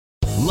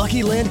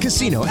Lucky Land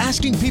Casino,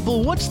 asking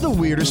people, what's the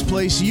weirdest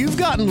place you've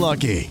gotten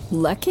lucky?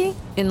 Lucky?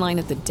 In line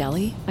at the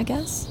deli, I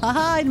guess?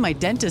 Aha, in my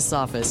dentist's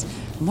office.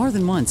 More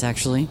than once,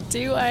 actually.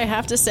 Do I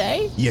have to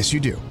say? Yes, you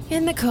do.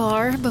 In the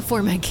car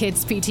before my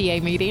kids'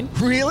 PTA meeting.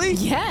 Really?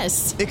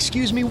 Yes.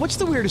 Excuse me, what's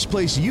the weirdest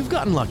place you've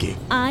gotten lucky?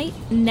 I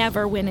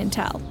never win and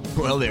tell.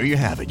 Well, there you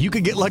have it. You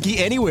can get lucky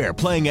anywhere,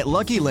 playing at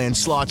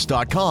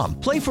LuckyLandSlots.com.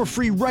 Play for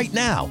free right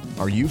now.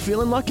 Are you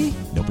feeling lucky?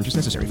 No purchase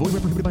necessary. Void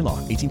where prohibited by law.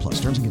 18+.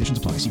 Terms and conditions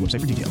apply. See website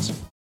for details.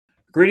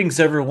 Greetings,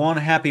 everyone.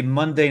 Happy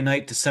Monday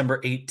night,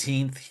 December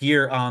 18th,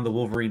 here on the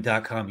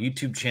Wolverine.com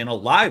YouTube channel,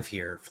 live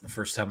here for the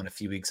first time in a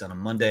few weeks on a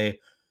Monday.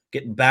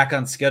 Getting back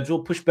on schedule,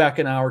 push back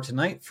an hour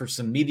tonight for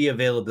some media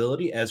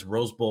availability as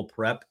Rose Bowl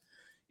prep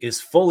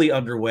is fully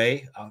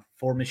underway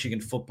for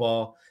Michigan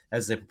football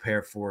as they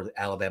prepare for the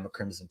Alabama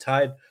Crimson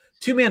Tide.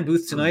 Two-man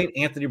booth tonight.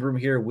 Anthony Broom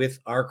here with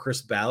our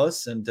Chris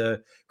Ballas.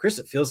 And Chris,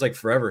 it feels like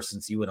forever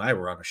since you and I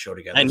were on a show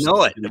together. I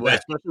know it,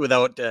 especially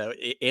without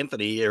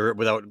Anthony or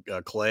without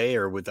Clay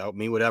or without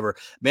me, whatever.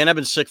 Man, I've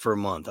been sick for a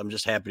month. I'm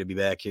just happy to be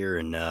back here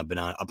and been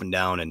on up and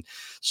down. And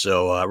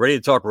so ready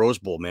to talk Rose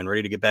Bowl, man,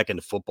 ready to get back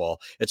into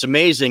football. It's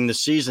amazing. The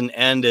season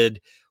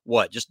ended,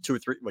 just 2 or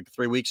 3, like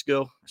 3 weeks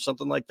ago or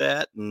something like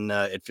that. And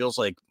it feels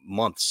like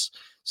months.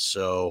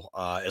 So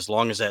as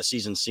long as that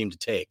season seemed to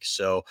take.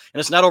 So, and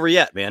it's not over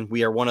yet, man.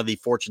 We are one of the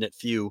fortunate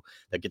few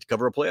that get to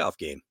cover a playoff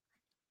game.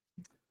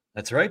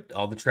 That's right.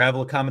 All the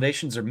travel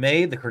accommodations are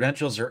made. The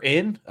credentials are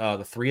in.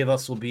 The three of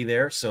us will be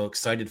there. So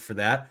excited for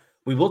that.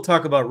 We will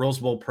talk about Rose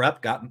Bowl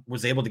prep.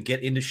 Was able to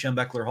get into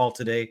Schembechler Hall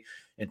today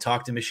and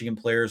talk to Michigan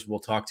players. We'll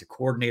talk to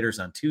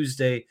coordinators on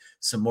Tuesday,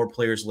 some more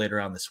players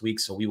later on this week.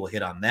 So we will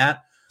hit on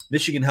that.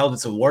 Michigan held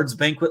its awards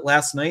banquet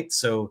last night.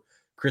 So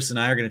Chris and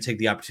I are going to take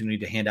the opportunity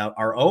to hand out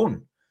our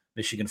own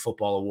Michigan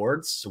football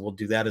awards. So we'll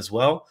do that as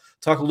well.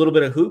 Talk a little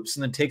bit of hoops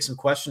and then take some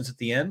questions at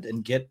the end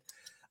and get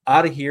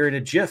out of here in a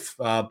jiff.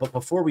 But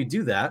before we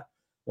do that, I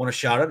want to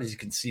shout out, as you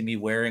can see me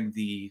wearing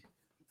the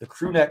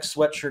crew neck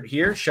sweatshirt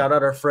here. Shout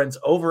out our friends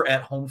over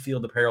at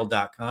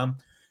homefieldapparel.com.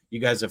 You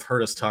guys have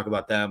heard us talk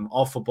about them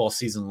all football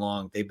season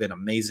long. They've been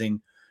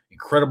amazing,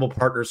 incredible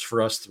partners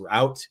for us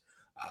throughout.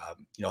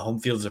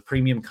 Homefield is a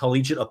premium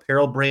collegiate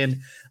apparel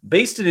brand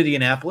based in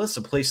Indianapolis,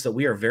 a place that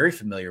we are very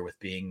familiar with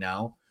being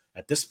now.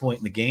 At this point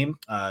in the game,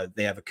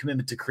 they have a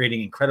commitment to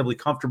creating incredibly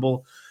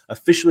comfortable,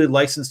 officially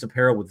licensed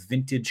apparel with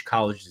vintage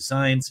college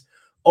designs,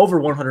 over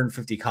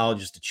 150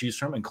 colleges to choose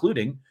from,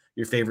 including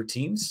your favorite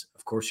teams.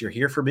 Of course, you're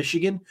here for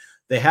Michigan.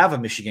 They have a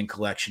Michigan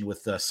collection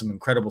with some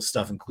incredible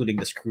stuff, including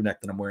this crew neck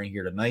that I'm wearing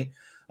here tonight.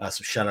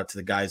 So shout out to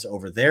the guys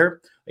over there.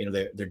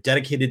 They're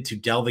dedicated to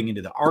delving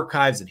into the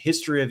archives and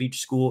history of each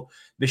school.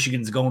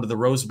 Michigan's going to the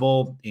Rose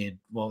Bowl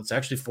it's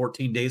actually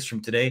 14 days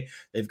from today.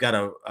 They've got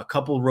a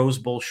couple Rose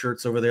Bowl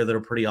shirts over there that are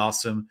pretty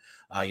awesome.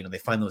 They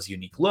find those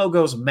unique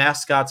logos,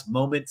 mascots,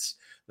 moments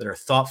that are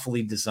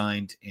thoughtfully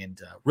designed and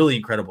really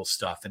incredible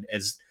stuff. And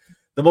as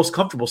the most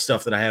comfortable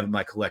stuff that I have in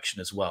my collection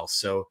as well.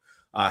 So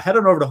head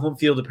on over to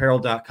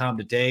homefieldapparel.com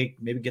today.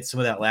 Maybe get some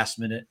of that last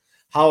minute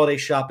holiday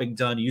shopping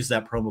done. Use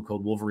that promo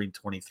code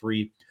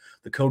Wolverine23.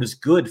 The code is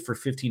good for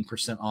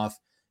 15% off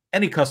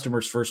any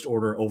customer's first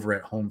order over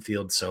at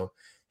Homefield. So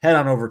head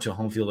on over to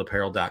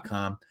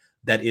homefieldapparel.com.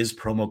 That is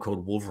promo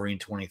code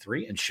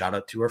Wolverine23. And shout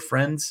out to our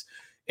friends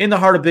in the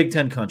heart of Big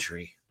Ten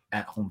country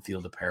at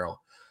Homefield Apparel.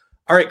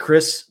 All right,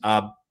 Chris,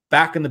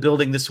 back in the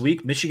building this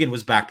week. Michigan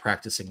was back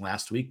practicing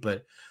last week,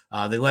 but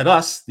they let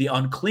us, the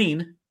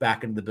unclean,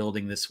 back into the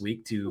building this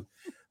week to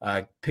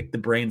pick the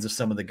brains of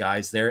some of the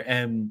guys there.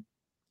 And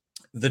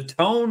the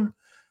tone,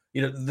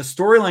 the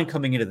storyline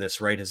coming into this,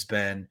 right, has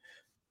been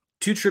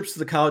 2 trips to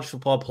the college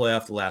football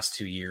playoff the last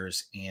 2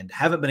 years and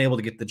haven't been able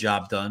to get the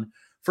job done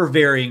for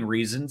varying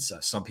reasons.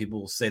 Some people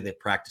will say they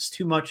practiced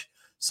too much.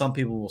 Some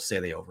people will say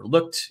they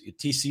overlooked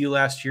TCU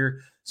last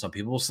year. Some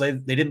people will say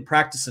they didn't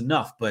practice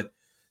enough. But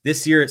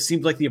this year, it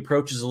seems like the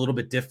approach is a little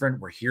bit different.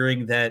 We're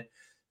hearing that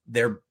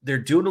they're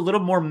doing a little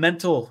more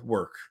mental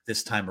work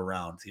this time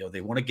around.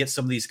 They want to get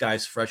some of these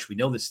guys fresh. We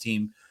know this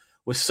team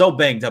was so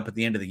banged up at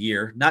the end of the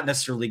year. Not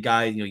necessarily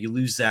you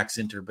lose Zach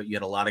Zinter, but you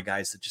had a lot of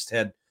guys that just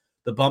had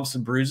the bumps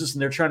and bruises,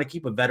 and they're trying to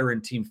keep a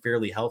veteran team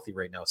fairly healthy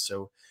right now.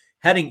 So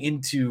heading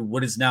into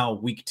what is now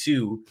week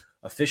 2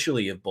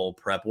 officially of bowl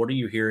prep, what are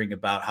you hearing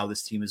about how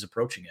this team is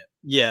approaching it?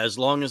 Yeah, as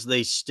long as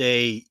they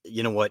stay,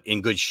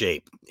 in good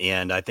shape.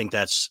 And I think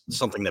that's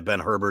something that Ben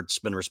Herbert's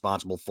been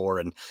responsible for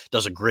and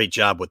does a great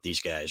job with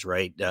these guys,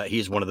 right?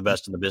 He's one of the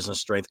best in the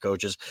business, strength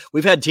coaches.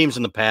 We've had teams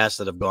in the past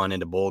that have gone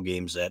into bowl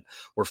games that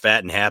were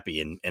fat and happy.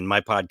 And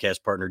my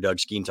podcast partner, Doug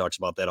Skeen, talks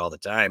about that all the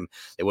time.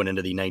 They went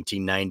into the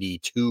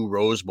 1992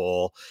 Rose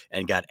Bowl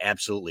and got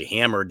absolutely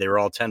hammered. They were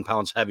all 10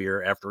 pounds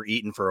heavier after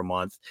eating for a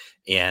month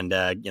and,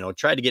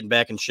 tried to get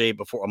back in shape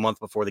a month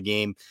before the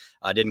game.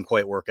 Didn't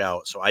quite work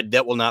out. So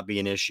that will not be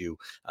an issue.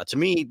 To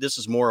me, this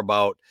is more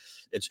about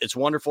it's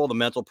wonderful, the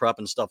mental prep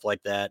and stuff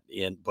like that.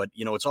 But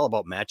it's all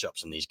about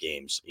matchups in these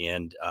games.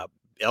 And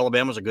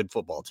Alabama's a good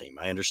football team.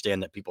 I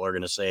understand that people are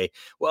going to say,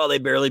 well, they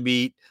barely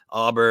beat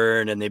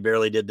Auburn and they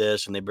barely did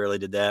this and they barely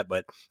did that.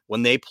 But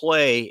when they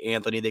play,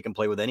 Anthony, they can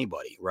play with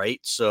anybody, right?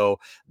 So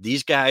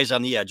these guys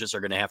on the edges are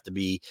going to have to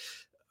be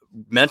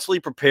mentally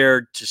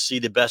prepared to see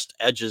the best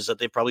edges that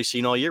they've probably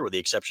seen all year, with the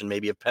exception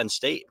maybe of Penn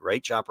State,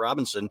 right? Chop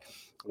Robinson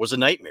was a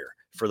nightmare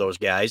for those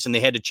guys, and they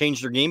had to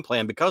change their game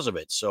plan because of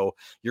it. So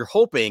you're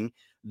hoping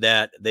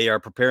that they are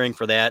preparing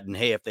for that. And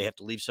hey, if they have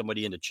to leave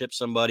somebody in to chip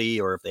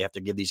somebody, or if they have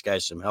to give these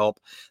guys some help,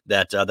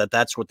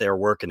 that's what they're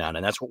working on.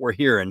 And that's what we're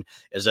hearing,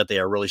 is that they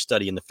are really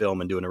studying the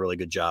film and doing a really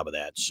good job of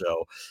that.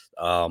 So,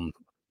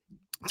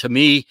 to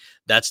me,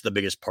 that's the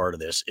biggest part of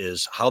this,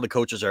 is how the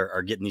coaches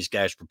are getting these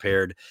guys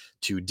prepared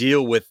to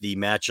deal with the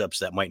matchups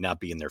that might not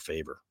be in their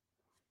favor.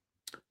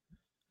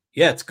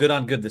 Yeah, it's good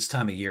on good this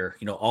time of year.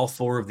 All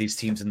four of these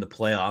teams in the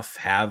playoff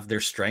have their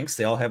strengths.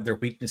 They all have their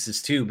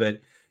weaknesses too. But,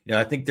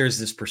 I think there's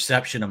this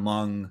perception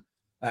among,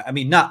 I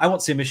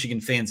won't say Michigan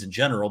fans in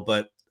general,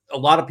 but a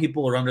lot of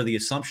people are under the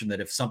assumption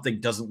that if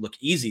something doesn't look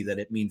easy, that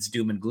it means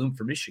doom and gloom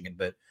for Michigan.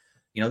 But,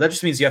 that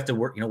just means you have to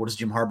work. What does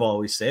Jim Harbaugh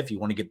always say? If you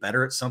want to get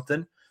better at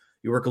something,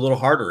 you work a little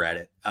harder at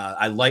it.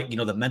 I like,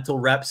 the mental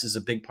reps is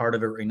a big part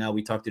of it right now.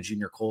 We talked to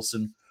Junior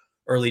Colson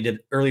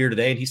earlier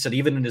today, and he said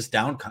even in his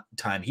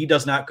downtime, he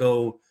does not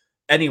go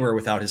anywhere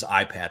without his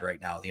iPad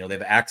right now. They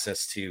have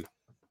access to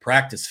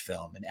practice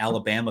film and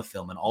Alabama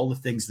film and all the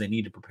things they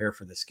need to prepare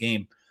for this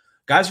game.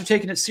 Guys are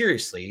taking it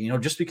seriously.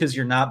 Just because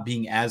you're not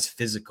being as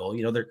physical,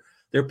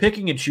 they're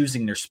picking and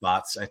choosing their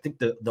spots. I think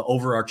the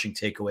overarching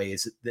takeaway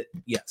is that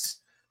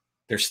yes,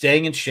 they're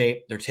staying in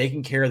shape, they're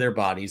taking care of their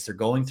bodies, they're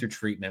going through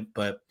treatment,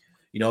 but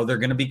they're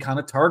going to be kind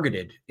of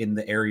targeted in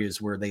the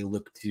areas where they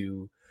look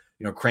to,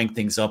 crank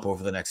things up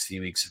over the next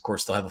few weeks. Of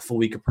course, they'll have a full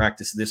week of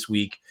practice this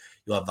week.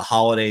 You'll have the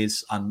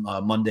holidays on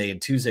Monday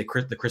and Tuesday,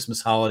 the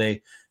Christmas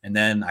holiday. And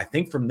then I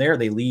think from there,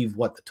 they leave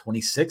the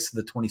 26th,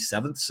 the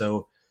 27th.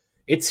 So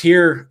it's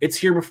here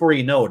before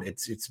you know it.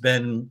 It's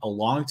been a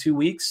long 2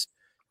 weeks.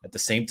 At the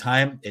same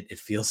time, it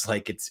feels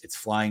like it's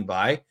flying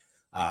by.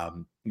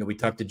 We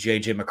talked to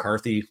JJ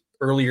McCarthy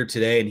earlier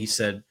today, and he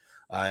said,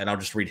 and I'll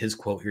just read his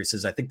quote here. He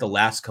says, I think the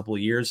last couple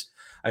of years,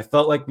 I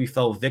felt like we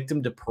fell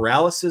victim to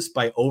paralysis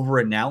by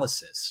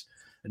overanalysis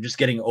and just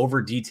getting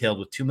over detailed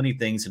with too many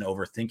things and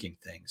overthinking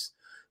things.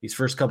 These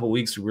first couple of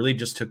weeks, we really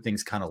just took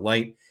things kind of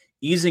light,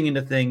 easing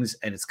into things,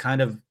 and it's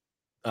kind of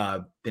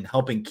been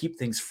helping keep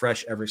things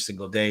fresh every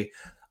single day.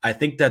 I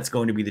think that's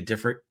going to be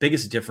the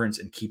biggest difference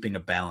in keeping a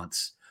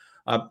balance.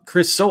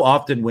 Chris, so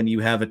often when you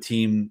have a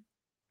team,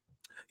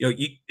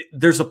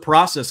 there's a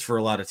process for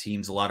a lot of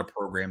teams, a lot of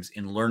programs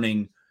in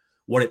learning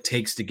what it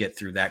takes to get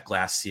through that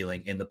glass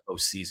ceiling in the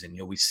postseason.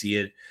 We see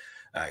it.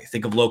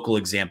 Think of local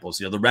examples.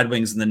 The Red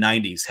Wings in the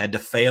 90s had to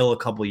fail a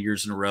couple of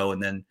years in a row,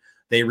 and then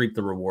they reap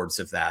the rewards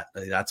of that.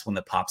 That's one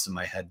that pops in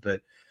my head.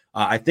 But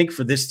I think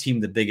for this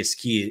team, the biggest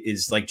key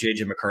is, like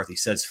JJ McCarthy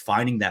says,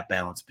 finding that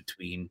balance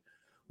between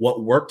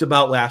what worked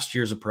about last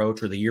year's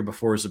approach or the year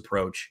before's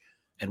approach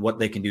and what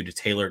they can do to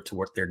tailor it to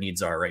what their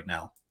needs are right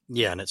now.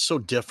 Yeah, and it's so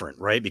different,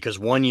 right? Because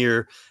one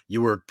year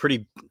you were a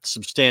pretty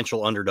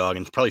substantial underdog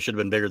and probably should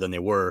have been bigger than they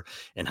were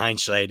in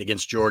hindsight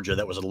against Georgia.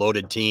 That was a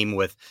loaded team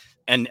with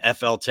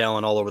NFL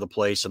talent all over the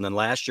place. And then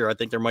last year, I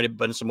think there might have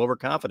been some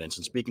overconfidence.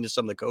 And speaking to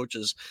some of the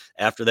coaches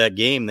after that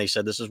game, they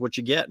said, this is what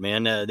you get,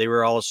 man. They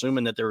were all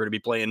assuming that they were going to be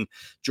playing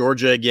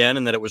Georgia again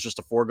and that it was just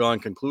a foregone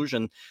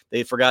conclusion.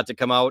 They forgot to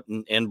come out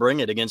and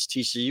bring it against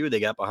TCU. They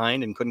got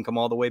behind and couldn't come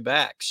all the way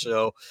back.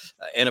 So,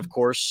 and of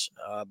course,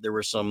 there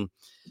were some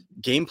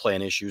game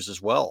plan issues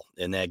as well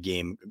in that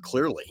game.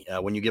 Clearly,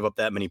 when you give up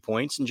that many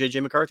points, and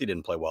JJ McCarthy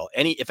didn't play well.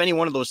 If any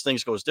one of those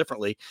things goes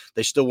differently,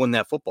 they still win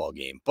that football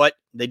game, but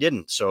they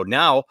didn't. So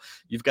now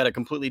you've got a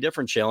completely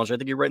different challenge. I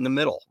think you're right in the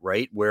middle,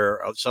 right?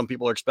 Where some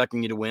people are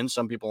expecting you to win,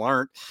 some people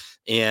aren't.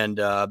 And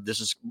this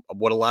is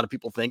what a lot of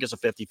people think is a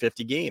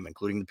 50-50 game,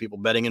 including the people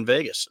betting in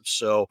Vegas.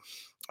 So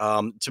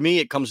to me,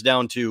 it comes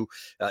down to,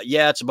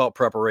 it's about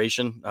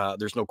preparation.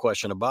 There's no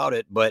question about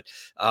it, but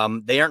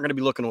they aren't going to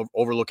be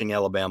overlooking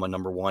Alabama,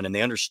 number one, and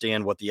they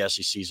understand what the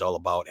SEC is all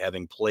about,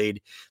 having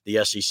played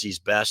the SEC's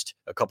best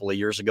a couple of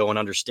years ago and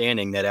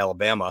understanding that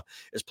Alabama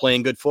is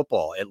playing good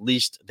football. At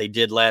least they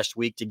did last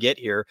week to get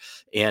here.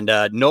 And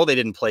no, they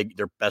didn't play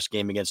their best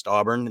game against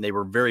Auburn. They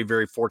were very,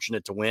 very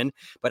fortunate to win.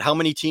 But how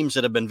many teams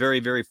that have been very,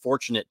 very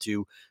fortunate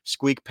to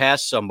squeak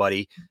past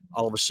somebody,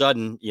 all of a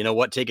sudden,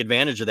 take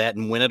advantage of that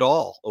and win it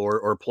all?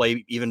 Or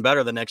play even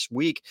better the next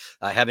week,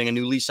 having a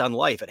new lease on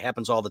life. It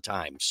happens all the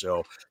time.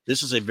 So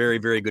this is a very,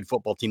 very good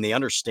football team. They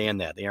understand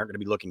that. They aren't going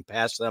to be looking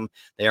past them.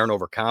 They aren't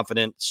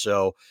overconfident.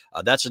 So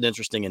that's an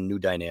interesting and new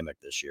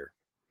dynamic this year.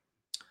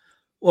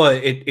 Well,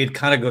 it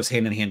kind of goes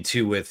hand in hand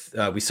too with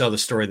we saw the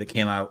story that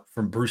came out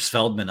from Bruce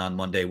Feldman on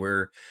Monday,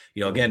 where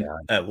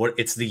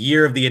it's the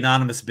year of the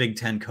anonymous Big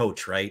Ten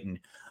coach, right? And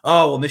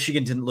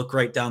Michigan didn't look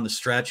right down the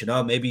stretch,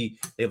 and maybe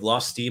they've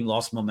lost steam,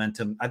 lost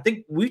momentum. I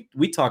think we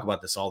talk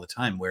about this all the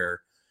time,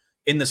 where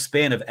in the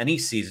span of any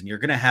season, you're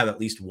going to have at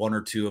least one or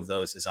two of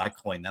those, as I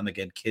coin them,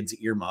 again, kids'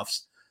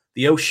 earmuffs,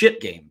 the oh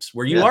shit games,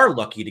 where you are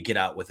lucky to get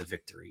out with a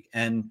victory.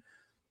 And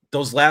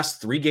those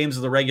last 3 games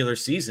of the regular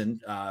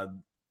season,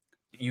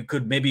 you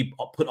could maybe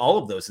put all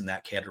of those in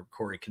that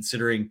category,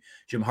 considering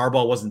Jim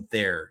Harbaugh wasn't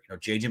there.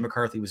 JJ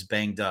McCarthy was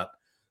banged up.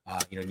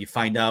 You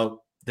find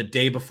out the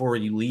day before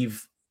you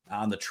leave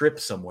on the trip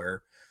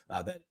somewhere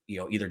that,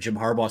 either Jim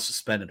Harbaugh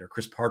suspended or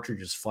Chris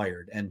Partridge is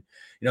fired. And,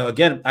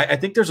 again, I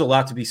think there's a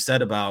lot to be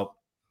said about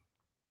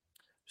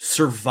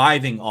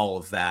surviving all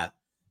of that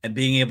and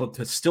being able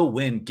to still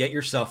win, get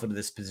yourself into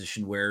this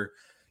position where,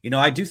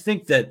 I do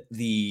think that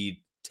the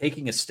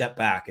taking a step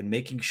back and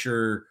making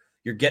sure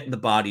you're getting the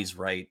bodies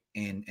right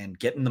and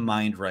getting the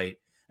mind right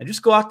and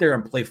just go out there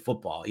and play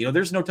football.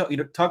 There's no talk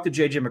to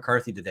JJ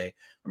McCarthy today.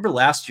 Remember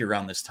last year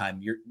around this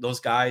time, those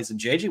guys, and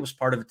JJ was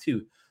part of it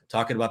too,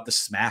 talking about the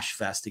smash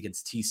fest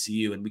against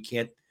TCU, and we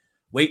can't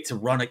wait to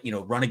run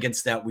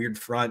against that weird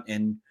front.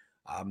 And,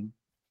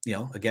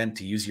 again,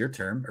 to use your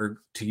term,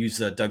 or to use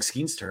Doug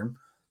Skeen's term,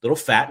 little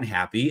fat and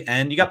happy,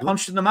 and you got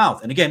punched in the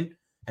mouth. And again,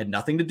 had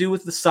nothing to do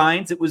with the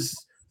signs.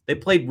 They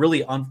played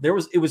really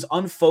it was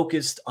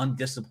unfocused,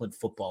 undisciplined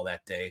football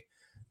that day,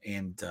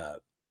 and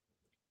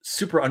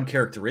super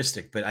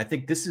uncharacteristic. But I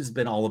think this has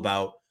been all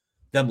about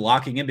them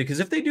locking in, because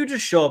if they do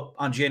just show up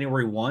on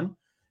January 1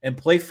 and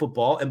play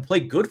football and play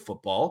good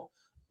football,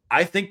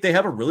 I think they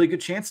have a really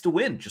good chance to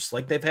win, just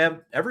like they've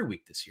had every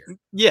week this year.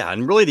 Yeah,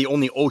 and really the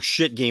only oh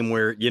shit game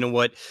where,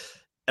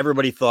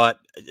 everybody thought,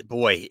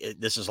 boy,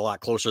 this is a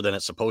lot closer than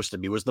it's supposed to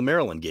be, was the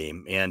Maryland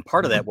game. And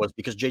part of that was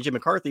because JJ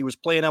McCarthy was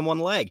playing on one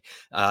leg.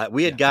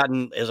 We had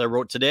gotten, as I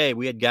wrote today,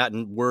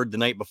 word the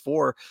night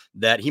before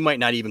that he might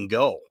not even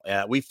go.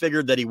 We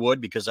figured that he would,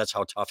 because that's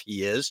how tough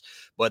he is.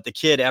 But the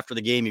kid, after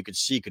the game, you could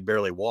see could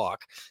barely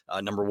walk.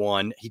 Number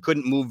one, he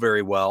couldn't move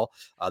very well.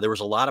 There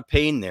was a lot of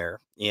pain there.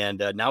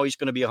 And now he's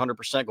going to be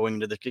 100%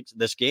 going into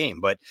this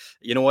game. But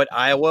you know what?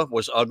 Iowa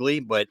was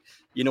ugly, but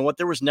you know what?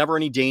 There was never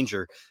any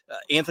danger.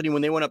 Anthony,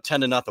 when they went up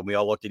 10-0, we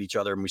all looked at each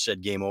other and we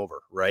said, game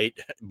over, right?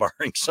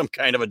 Barring some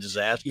kind of a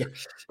disaster.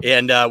 Yeah.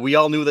 And we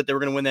all knew that they were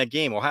going to win that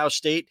game. Ohio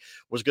State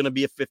was going to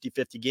be a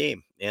 50-50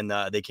 game. And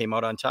they came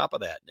out on top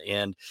of that.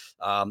 And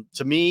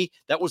to me,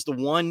 that was the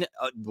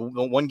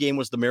one game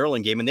was the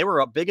Maryland game. And they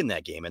were up big in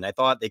that game. And I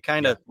thought they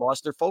kind of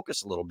lost their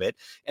focus a little bit.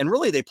 And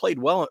really, they played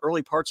well in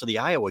early parts of the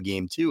Iowa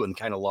game, too, and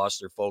kind of lost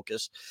their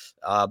focus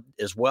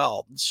as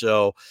well.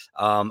 So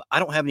I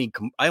don't have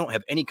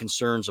any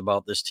concerns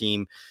about this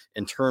team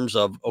in terms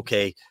of,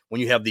 okay,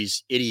 when you have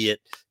these idiot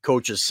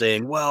coaches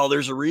saying, well,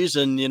 there's a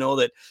reason,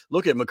 that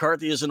look at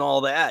McCarthy isn't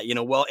all that,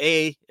 well,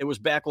 it was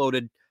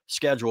backloaded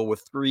schedule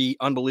with 3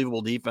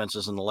 unbelievable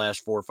defenses in the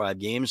last 4 or 5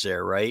 games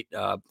there, right?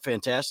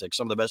 Fantastic.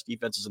 Some of the best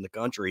defenses in the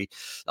country.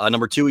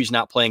 Number 2, he's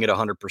not playing at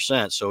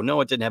 100%. So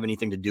no, it didn't have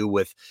anything to do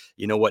with,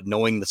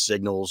 knowing the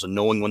signals and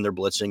knowing when they're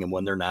blitzing and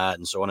when they're not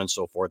and so on and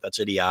so forth. That's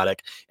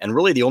idiotic. And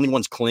really the only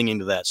ones clinging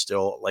to that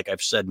still, like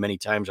I've said many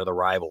times, are the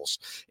rivals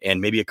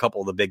and maybe a couple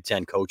of the Big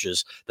Ten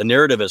coaches. The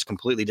narrative has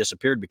completely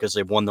disappeared because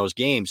they've won those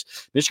games.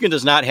 Michigan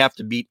does not have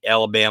to beat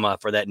Alabama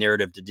for that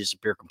narrative to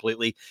disappear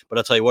completely. But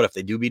I'll tell you what, if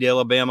they do beat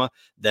Alabama,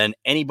 then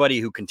anybody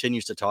who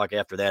continues to talk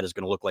after that is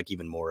going to look like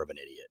even more of an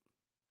idiot.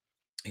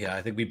 Yeah,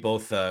 I think we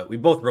both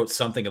wrote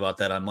something about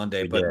that on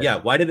Monday. But yeah,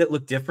 why did it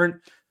look different?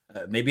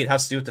 Maybe it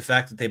has to do with the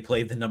fact that they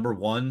played the number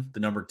 1, the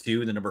number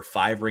 2, the number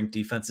 5 ranked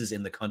defenses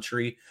in the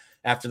country.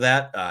 After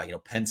that,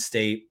 Penn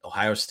State,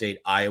 Ohio State,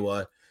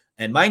 Iowa,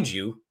 and mind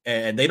you,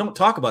 and they don't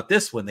talk about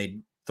this when they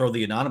throw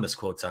the anonymous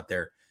quotes out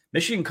there,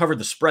 Michigan covered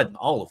the spread in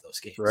all of those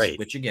games, right?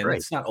 Which again,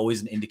 it's not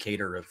always an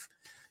indicator of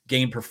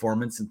game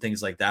performance and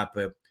things like that,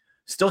 but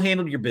still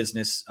handled your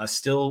business.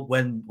 Still,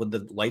 when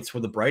the lights were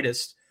the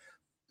brightest,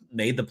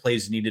 made the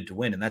plays needed to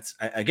win. And that's,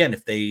 again,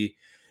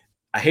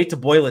 I hate to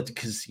boil it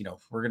because,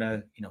 we're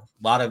going to, a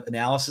lot of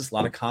analysis, a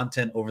lot of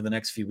content over the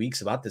next few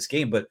weeks about this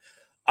game, but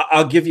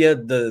I'll give you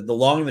the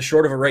long and the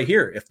short of it right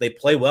here. If they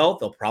play well,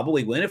 they'll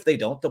probably win. If they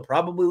don't, they'll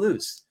probably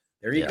lose.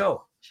 There you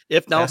go.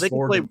 If now they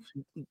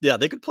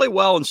could play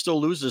well and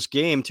still lose this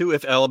game too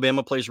if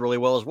Alabama plays really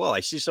well as well. I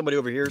see somebody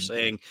over here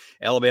saying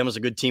Alabama's a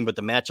good team, but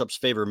the matchups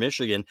favor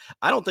Michigan.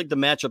 I don't think the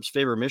matchups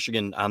favor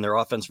Michigan on their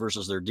offense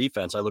versus their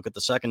defense. I look at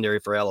the secondary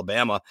for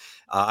Alabama.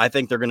 I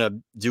think they're going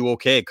to do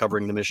okay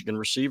covering the Michigan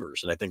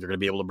receivers, and I think they're going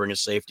to be able to bring a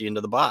safety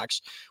into the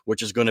box,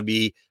 which is going to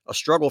be a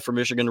struggle for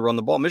Michigan to run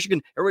the ball.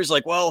 Michigan, everybody's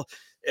like, well,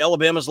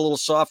 Alabama's a little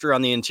softer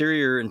on the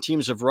interior and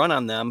teams have run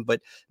on them, but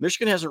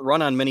Michigan hasn't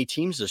run on many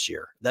teams this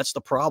year. That's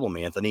the problem,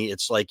 Anthony.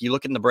 It's like you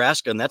look at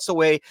Nebraska, and that's the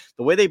way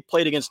they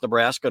played against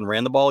Nebraska and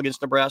ran the ball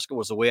against Nebraska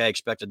was the way I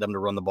expected them to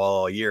run the ball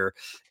all year.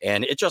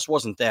 And it just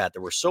wasn't that.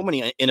 There were so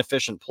many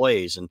inefficient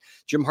plays. And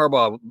Jim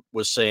Harbaugh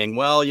was saying,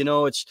 well,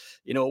 it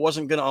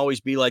wasn't going to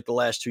always be like the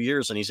last 2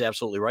 years. And he's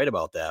absolutely right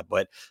about that.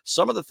 But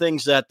some of the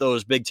things that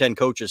those Big Ten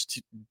coaches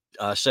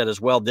said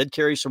as well, did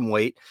carry some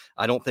weight.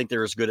 I don't think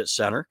they're as good at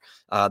center.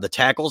 The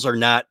tackles are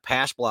not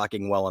pass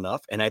blocking well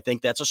enough. And I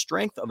think that's a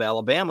strength of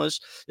Alabama's,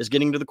 is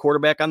getting to the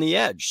quarterback on the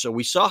edge. So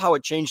we saw how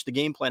it changed the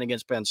game plan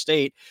against Penn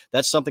State.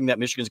 That's something that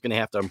Michigan's going to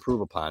have to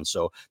improve upon.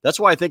 So that's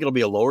why I think it'll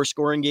be a lower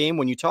scoring game.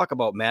 When you talk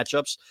about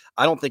matchups,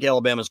 I don't think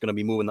Alabama's going to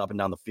be moving up and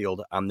down the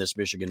field on this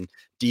Michigan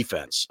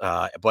defense.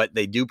 But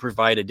they do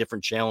provide a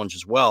different challenge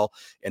as well,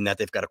 in that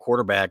they've got a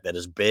quarterback that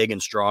is big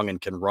and strong and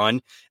can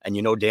run. And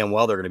you know damn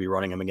well they're going to be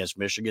running him against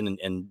Michigan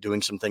and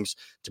doing some things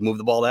to move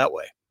the ball that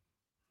way.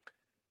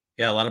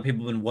 Yeah, a lot of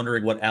people have been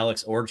wondering what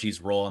Alex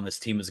Orji's role on this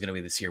team is going to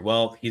be this year.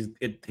 Well,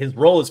 his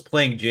role is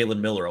playing Jalen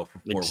Milroe for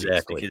 4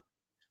 weeks. Because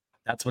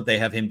that's what they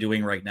have him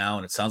doing right now,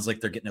 and it sounds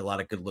like they're getting a lot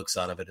of good looks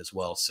out of it as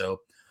well.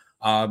 So,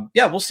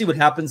 we'll see what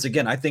happens.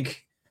 Again, I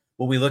think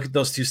when we look at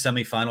those two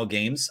semifinal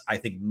games, I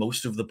think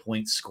most of the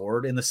points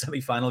scored in the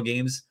semifinal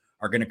games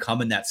are going to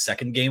come in that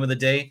second game of the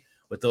day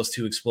with those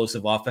two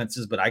explosive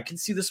offenses. But I can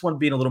see this one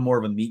being a little more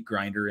of a meat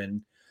grinder.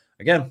 And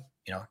again,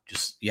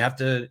 you have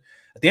to,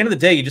 at the end of the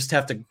day, you just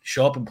have to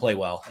show up and play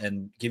well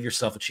and give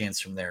yourself a chance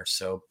from there.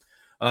 So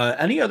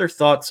any other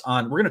thoughts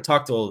on, we're going to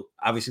talk to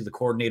obviously the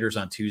coordinators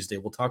on Tuesday.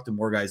 We'll talk to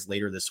more guys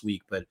later this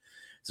week, but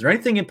is there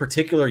anything in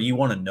particular you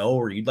want to know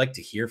or you'd like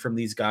to hear from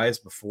these guys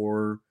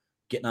before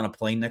getting on a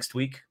plane next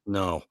week?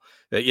 No,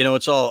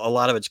 it's all, a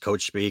lot of it's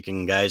coach speak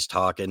and guys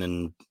talking,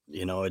 and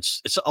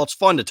it's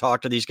fun to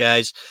talk to these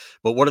guys,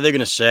 but what are they going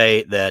to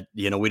say that,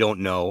 we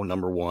don't know?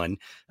 Number one,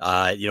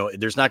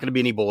 there's not going to be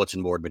any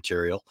bulletin board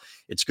material.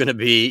 It's going to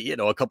be,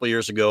 a couple of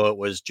years ago, it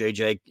was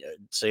JJ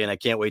saying, I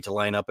can't wait to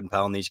line up and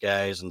pound these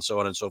guys and so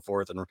on and so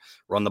forth and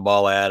run the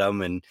ball at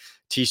them. And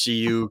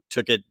TCU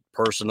took it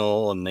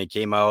personal, and they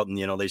came out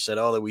and they said,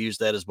 oh, that we use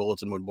that as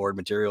bulletin board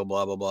material,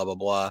 blah blah blah blah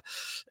blah.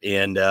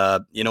 And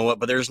you know what,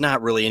 but there's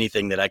not really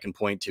anything that I can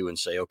point to and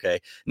say, okay,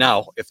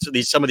 now if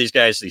some of these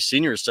guys, these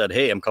seniors, said,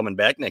 hey, I'm coming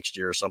back next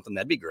year or something,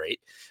 that'd be great,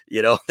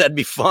 that'd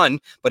be fun.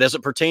 But as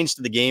it pertains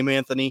to the game,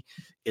 Anthony,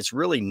 it's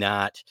really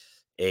not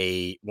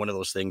one of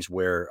those things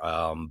where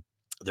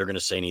they're going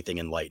to say anything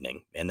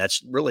enlightening. And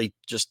that's really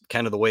just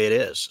kind of the way it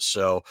is.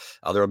 So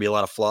there will be a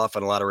lot of fluff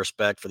and a lot of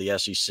respect for the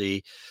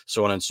SEC,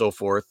 so on and so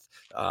forth.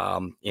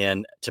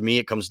 And to me,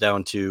 it comes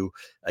down to,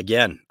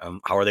 again,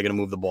 how are they going to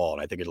move the ball?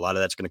 And I think a lot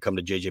of that's going to come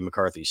to JJ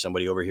McCarthy.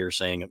 Somebody over here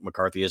saying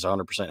McCarthy is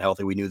 100%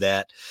 healthy. We knew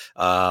that.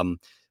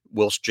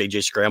 Will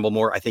JJ scramble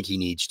more? I think he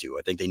needs to.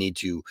 I think they need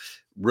to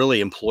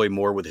really employ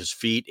more with his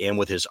feet and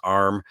with his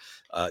arm.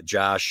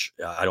 Josh,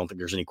 I don't think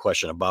there's any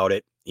question about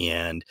it.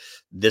 And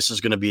this is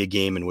going to be a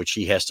game in which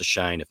he has to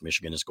shine if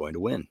Michigan is going to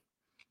win.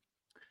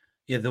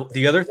 Yeah,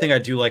 the other thing I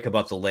do like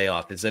about the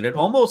layoff is that it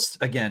almost,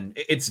 again,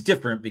 it's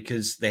different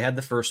because they had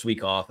the first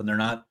week off and they're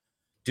not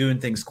doing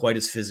things quite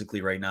as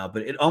physically right now,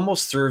 but it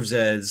almost serves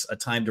as a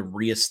time to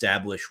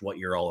reestablish what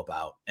you're all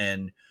about.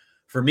 And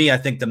for me, I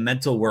think the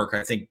mental work,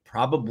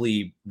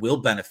 probably will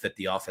benefit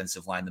the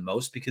offensive line the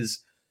most, because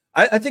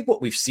I think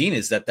what we've seen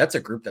is that that's a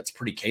group that's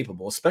pretty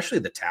capable, especially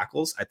the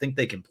tackles. I think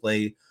they can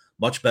play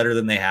much better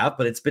than they have,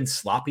 but it's been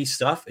sloppy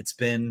stuff. It's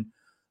been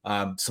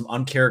some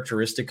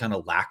uncharacteristic kind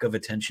of lack of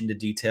attention to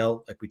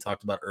detail, like we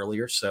talked about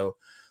earlier. So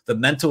the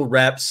mental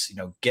reps,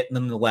 getting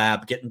them in the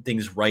lab, getting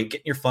things right,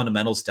 getting your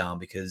fundamentals down,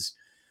 because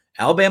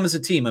Alabama's a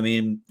team. I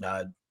mean,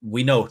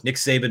 we know Nick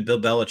Saban,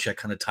 Bill Belichick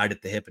kind of tied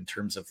at the hip in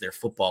terms of their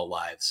football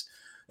lives.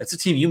 That's a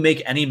team. You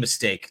make any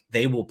mistake,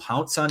 they will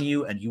pounce on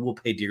you and you will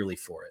pay dearly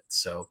for it.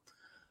 So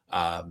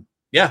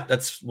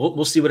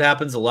we'll see what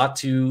happens. A lot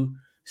to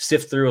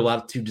sift through, a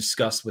lot to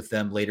discuss with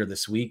them later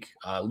this week.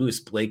 Lewis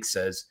Blake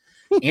says,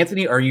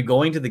 Anthony, are you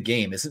going to the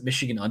game? Isn't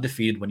Michigan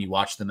undefeated when you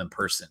watch them in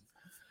person?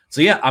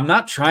 So yeah, I'm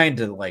not trying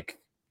to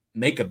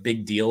make a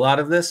big deal out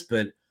of this,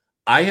 but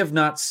I have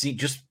not seen,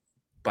 just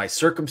by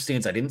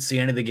circumstance, I didn't see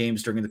any of the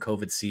games during the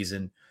COVID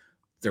season.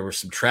 There were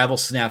some travel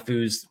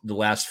snafus the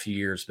last few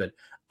years, but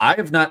I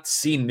have not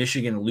seen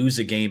Michigan lose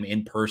a game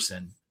in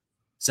person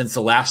since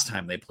the last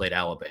time they played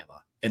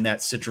Alabama in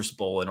that Citrus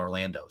Bowl in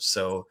Orlando.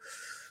 So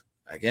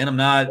again, I'm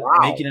not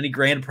making any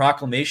grand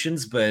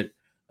proclamations, but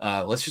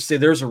let's just say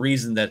there's a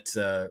reason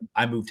that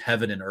I moved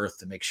heaven and earth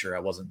to make sure I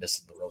wasn't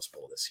missing the Rose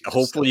Bowl this year.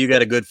 Hopefully you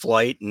got a good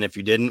flight, and if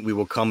you didn't, we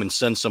will come and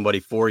send somebody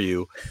for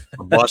you,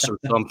 a bus or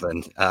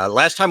something.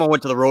 Last time I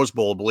went to the Rose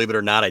Bowl, believe it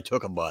or not, I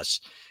took a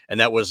bus, and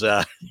that was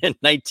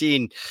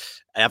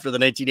after the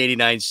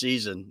 1989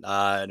 season,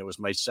 and it was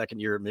my second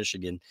year at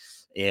Michigan.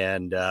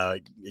 And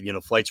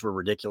flights were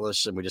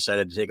ridiculous, and we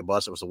decided to take a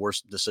bus. It was the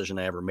worst decision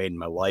I ever made in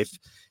my life,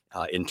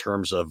 in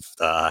terms of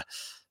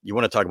you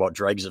want to talk about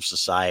dregs of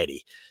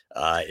society.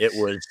 It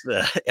was,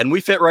 and we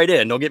fit right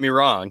in. Don't get me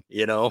wrong,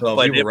 Well,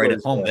 we were right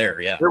at home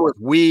there. Yeah, there was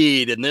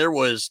weed, and there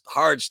was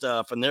hard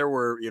stuff, and there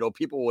were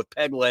people with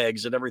peg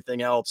legs and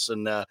everything else,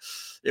 and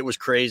it was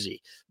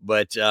crazy.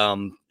 But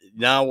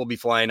now we'll be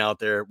flying out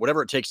there,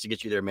 whatever it takes to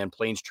get you there, man.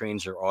 Planes,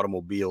 trains, or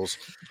automobiles,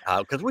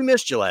 because we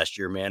missed you last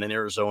year, man, in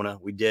Arizona.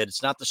 We did.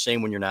 It's not the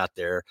same when you're not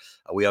there.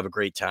 We have a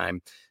great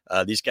time.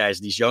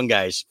 These young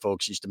guys,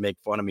 folks used to make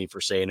fun of me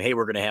for saying, "Hey,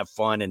 we're going to have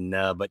fun," and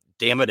but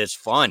damn it, it's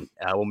fun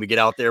when we get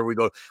out there. We've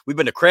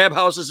been to crab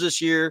houses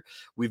this year.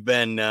 We've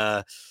been.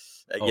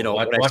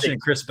 Watching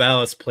Chris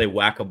Ballas play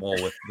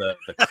whack-a-mole with the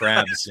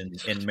crabs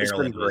in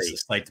Maryland was a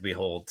sight to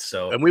behold.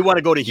 So, and we want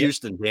to go to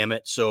Houston, damn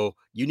it! So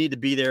you need to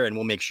be there, and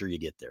we'll make sure you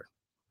get there.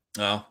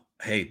 Oh,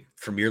 hey,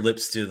 from your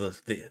lips to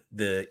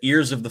the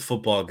ears of the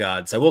football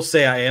gods. I will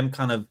say I am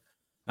kind of,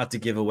 not to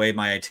give away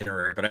my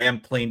itinerary, but I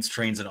am planes,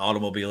 trains, and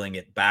automobiling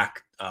it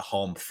back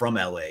home from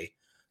LA.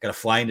 Got to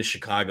fly into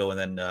Chicago and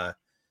then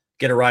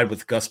get a ride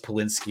with Gus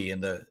Polinski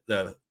and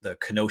the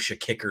Kenosha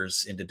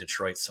Kickers into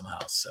Detroit somehow.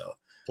 So.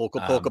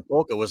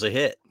 Polka was a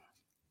hit.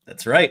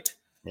 That's right.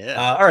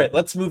 Yeah. All right,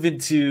 let's move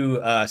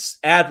into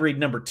ad read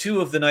number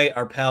 2 of the night.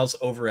 Our pals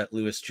over at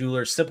Lewis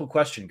Jewelers. Simple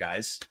question,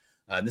 guys.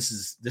 This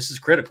is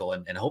critical,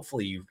 and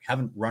hopefully you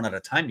haven't run out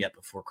of time yet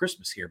before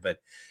Christmas here. But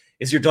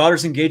is your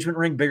daughter's engagement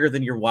ring bigger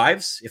than your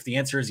wife's? If the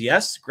answer is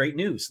yes, great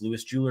news.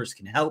 Lewis Jewelers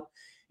can help.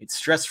 It's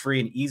stress-free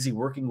and easy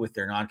working with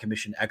their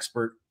non-commissioned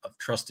expert of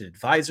trusted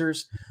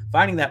advisors,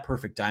 finding that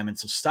perfect diamond.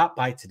 So stop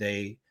by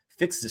today.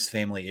 Fix this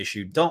family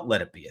issue. Don't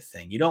let it be a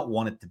thing. You don't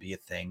want it to be a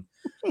thing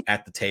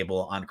at the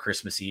table on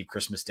Christmas Eve,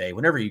 Christmas Day,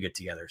 whenever you get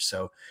together.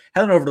 So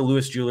head on over to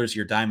Lewis Jewelers,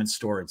 your diamond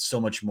store, and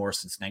so much more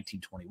since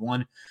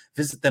 1921.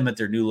 Visit them at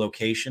their new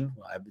location.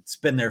 It's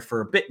been there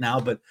for a bit now,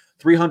 but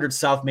 300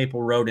 South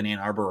Maple Road in Ann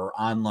Arbor, or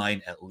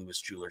online at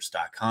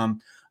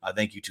lewisjewelers.com.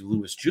 Thank you to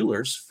Lewis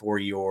Jewelers for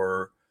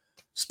your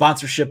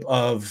sponsorship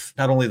of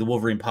not only the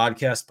Wolverine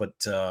podcast, but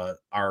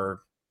our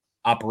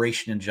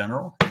operation in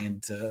general.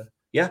 And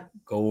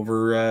go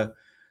over,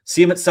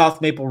 see him at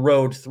South Maple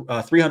Road,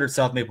 300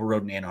 South Maple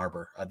Road in Ann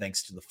Arbor.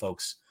 Thanks to the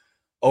folks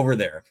over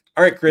there.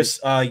 All right, Chris,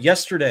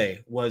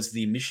 yesterday was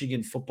the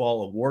Michigan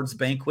Football Awards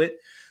Banquet.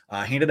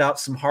 Handed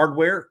out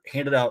hardware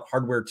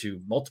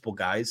to multiple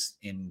guys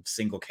in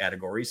single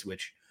categories,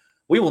 which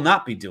we will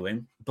not be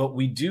doing, but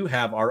we do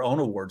have our own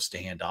awards to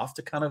hand off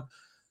to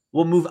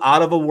we'll move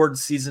out of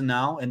awards season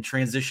now and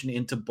transition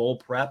into bowl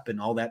prep and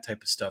all that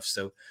type of stuff.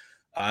 So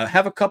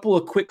have a couple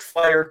of quick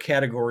fire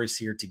categories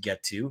here to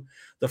get to.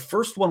 The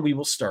first one we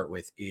will start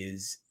with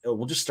is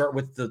we'll just start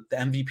with the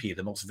MVP,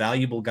 the most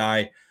valuable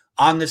guy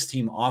on this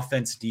team,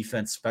 offense,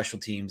 defense, special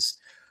teams,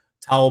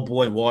 towel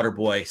boy, water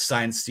boy,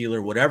 sign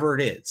stealer, whatever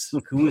it is.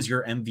 Who is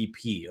your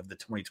MVP of the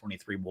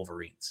 2023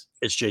 Wolverines?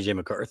 It's JJ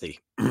McCarthy,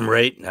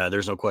 right?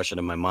 There's no question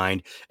in my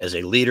mind. As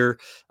a leader,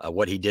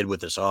 what he did with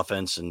this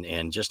offense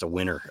and just a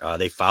winner.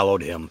 They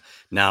followed him.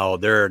 Now,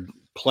 there are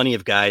plenty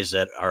of guys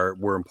that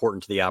were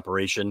important to the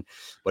operation,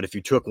 but if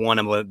you took one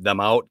of them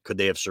out, could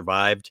they have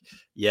survived?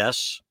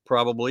 Yes,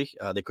 probably.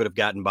 They could have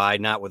gotten by,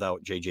 not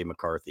without JJ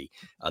McCarthy.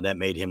 That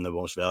made him the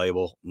most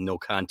valuable, no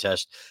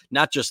contest.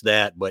 Not just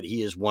that, but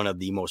he is one of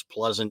the most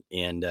pleasant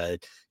and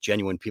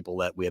genuine people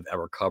that we have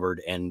ever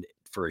covered, and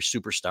for a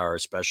superstar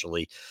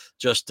especially,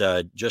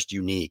 just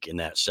unique in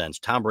that sense.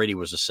 Tom Brady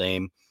was the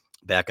same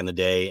back in the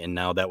day, and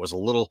now that was a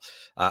little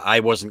I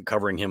wasn't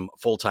covering him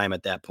full time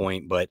at that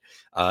point, but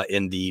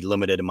in the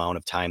limited amount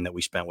of time that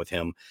we spent with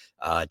him,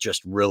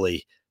 just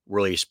really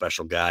a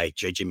special guy.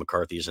 JJ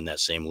McCarthy is in that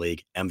same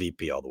league.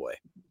 MVP all the way.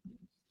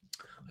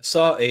 I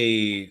saw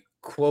a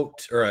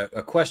quote or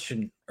a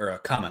question or a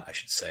comment, I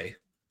should say.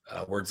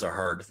 Words are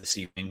hard this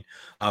evening,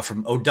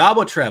 from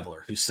Odabo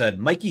Traveler, who said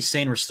Mikey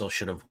Sainer still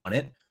should have won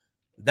it.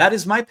 That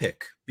is my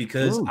pick,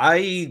 because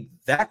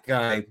that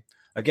guy,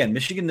 again,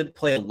 Michigan didn't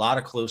play a lot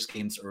of close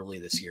games early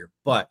this year,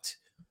 but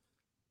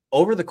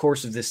over the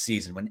course of this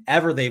season,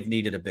 whenever they've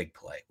needed a big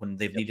play, when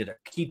they've needed a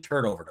key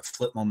turnover to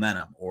flip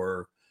momentum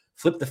or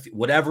flip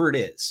whatever it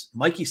is,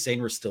 Mikey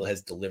Sainer still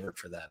has delivered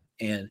for them.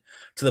 And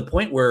to the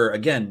point where,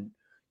 again,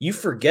 you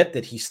forget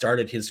that he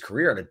started his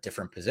career at a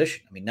different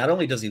position. I mean, not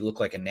only does he look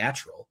like a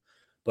natural,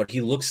 but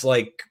he looks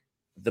like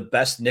the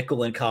best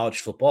nickel in college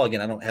football.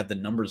 Again, I don't have the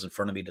numbers in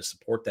front of me to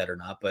support that or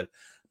not, but I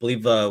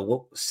believe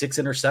 6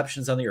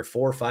 interceptions on the year,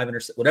 4 or 5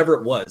 interceptions, whatever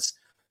it was.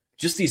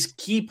 Just these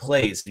key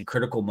plays in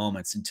critical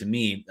moments. And to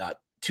me,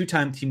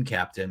 2-time team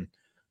captain,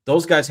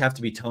 those guys have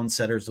to be tone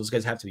setters. Those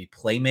guys have to be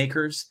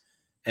playmakers.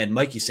 And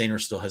Mikey Sainer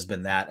still has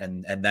been that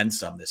and then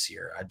some this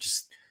year. I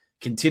just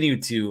continue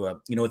to,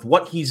 with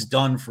what he's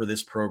done for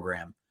this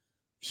program,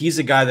 he's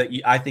a guy that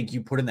I think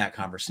you put in that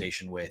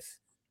conversation with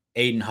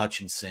Aiden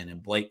Hutchinson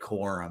and Blake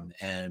Corum,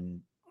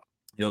 and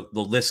the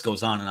list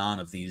goes on and on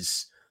of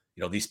these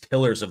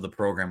pillars of the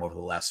program over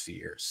the last few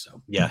years.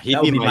 So yeah,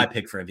 that would be my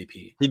pick for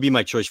MVP. He'd be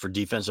my choice for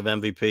defensive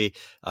MVP.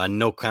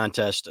 No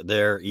contest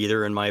there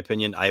either, in my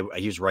opinion.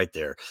 He's right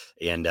there,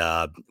 and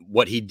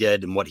what he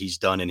did and what he's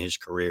done in his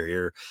career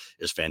here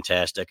is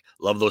fantastic.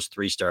 Love those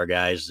 3-star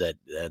guys that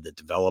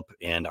develop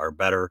and are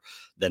better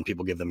than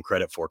people give them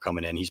credit for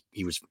coming in.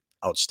 He was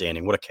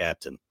outstanding. What a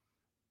captain.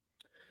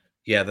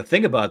 Yeah, the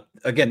thing about,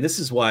 again, this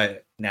is why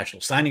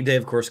National Signing Day,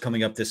 of course,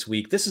 coming up this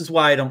week. This is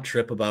why I don't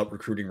trip about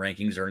recruiting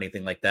rankings or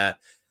anything like that.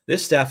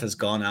 This staff has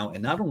gone out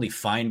and not only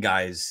find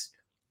guys,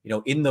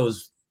 in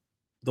those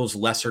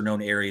lesser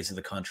known areas of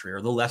the country,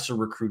 or the lesser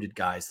recruited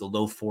guys, the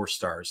low 4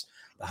 stars,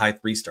 the high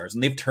 3 stars,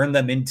 and they've turned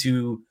them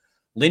into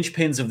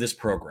linchpins of this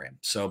program.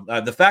 So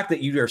the fact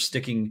that you are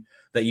sticking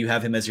that you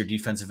have him as your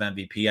defensive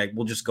MVP, I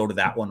will just go to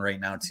that one right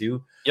now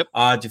too.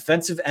 Yep.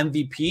 Defensive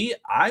MVP,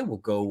 I will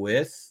go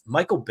with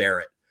Michael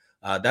Barrett.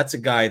 That's a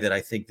guy that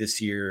I think this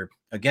year,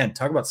 again,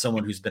 talk about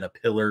someone who's been a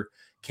pillar,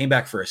 came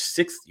back for a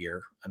 6th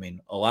year. I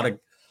mean, a lot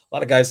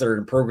of guys that are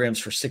in programs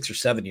for 6 or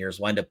 7 years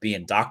wind up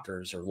being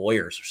doctors or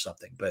lawyers or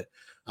something. But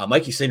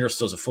Mikey Sanders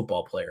still is a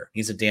football player.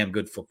 He's a damn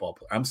good football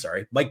player. I'm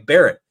sorry, Mike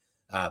Barrett.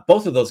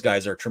 Both of those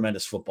guys are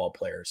tremendous football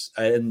players.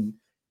 And,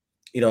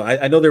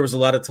 I know there was a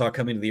lot of talk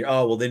coming to the year.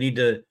 Oh, well, they need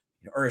to,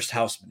 Ernest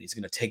Hausman, he's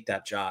going to take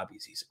that job.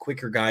 He's a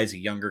quicker guy. He's a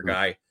younger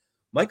guy.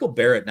 Michael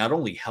Barrett not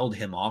only held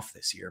him off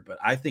this year, but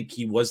I think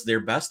he was their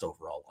best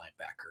overall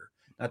linebacker.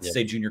 Not to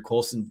say Junior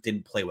Colson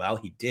didn't play well.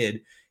 He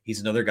did. He's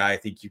another guy I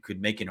think you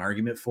could make an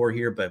argument for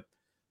here. But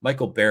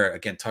Michael Barrett,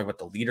 again, talk about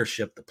the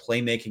leadership, the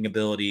playmaking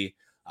ability,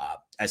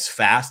 as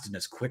fast and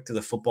as quick to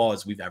the football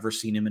as we've ever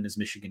seen him in his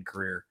Michigan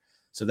career.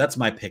 So that's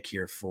my pick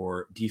here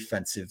for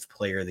Defensive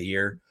Player of the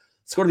Year.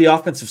 Let's go to the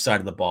offensive side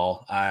of the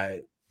ball.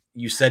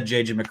 You said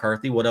J.J.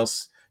 McCarthy. What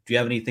else? Do you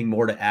have anything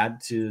more to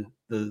add to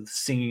the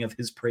singing of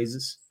his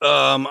praises?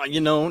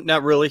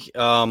 Not really.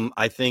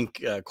 I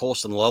think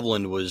Colston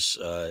Loveland was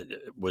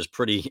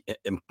pretty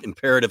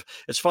imperative.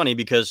 It's funny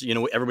because,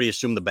 everybody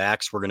assumed the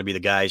backs were going to be the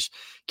guys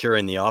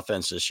carrying the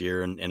offense this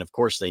year. And of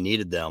course they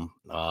needed them.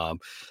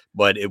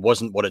 But it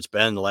wasn't what it's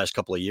been the last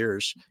couple of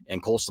years.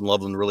 And Colston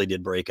Loveland really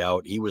did break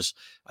out. He was,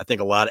 I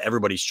think,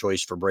 everybody's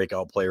choice for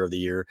breakout player of the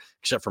year,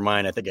 except for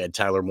mine. I think I had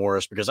Tyler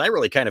Morris because I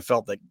really kind of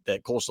felt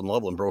that Colston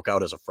Loveland broke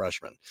out as a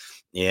freshman.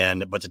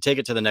 But to take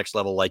it to the next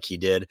level like he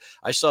did,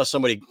 I saw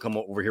somebody come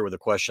over here with a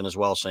question as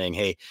well saying,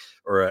 hey,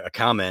 or a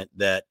comment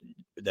that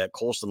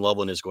Colston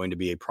Loveland is going to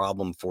be a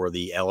problem for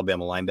the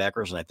Alabama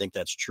linebackers. And I think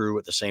that's true.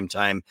 At the same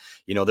time,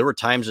 there were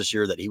times this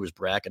year that he was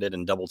bracketed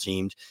and double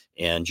teamed.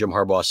 And Jim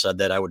Harbaugh said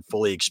that I would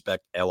fully expect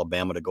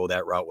Alabama to go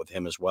that route with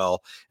him as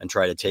well and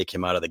try to take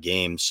him out of the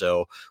game.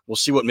 So we'll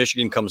see what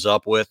Michigan comes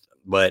up with.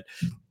 But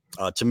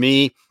to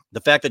me,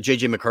 the fact that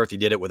J.J. McCarthy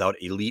did it without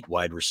elite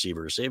wide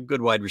receivers, they have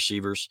good wide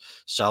receivers,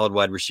 solid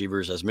wide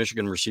receivers. As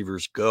Michigan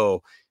receivers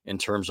go in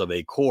terms of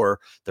a core,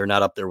 they're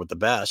not up there with the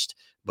best.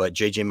 But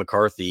J.J.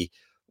 McCarthy,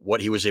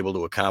 what he was able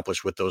to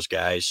accomplish with those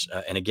guys,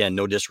 and again,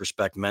 no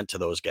disrespect meant to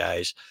those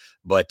guys,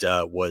 but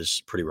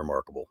was pretty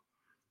remarkable.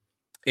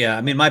 Yeah,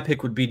 I mean, my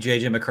pick would be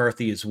J.J.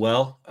 McCarthy as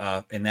well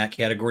in that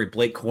category.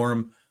 Blake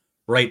Corum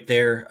right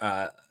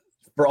there.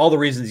 For all the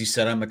reasons you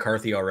said on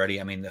McCarthy already,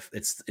 I mean,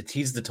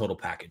 he's the total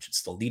package.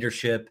 It's the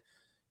leadership,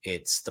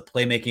 it's the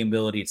playmaking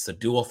ability, it's the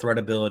dual threat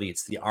ability,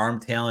 it's the arm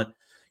talent.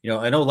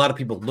 I know a lot of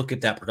people look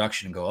at that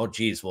production and go, "Oh,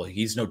 geez, well,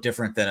 he's no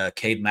different than a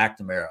Cade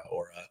McNamara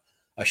or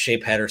a Shea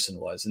Patterson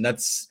was." And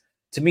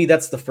to me,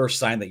 that's the first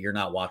sign that you're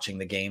not watching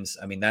the games.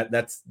 I mean,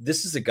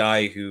 this is a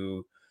guy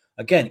who,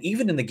 again,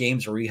 even in the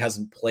games where he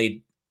hasn't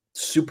played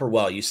super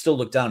well, you still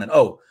look down and,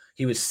 oh,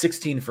 he was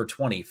 16 for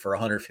 20 for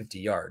 150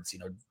 yards.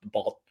 The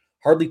ball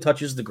hardly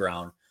touches the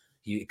ground.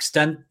 He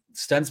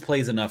extends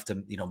plays enough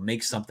to,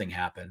 make something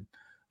happen.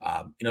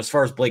 As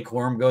far as Blake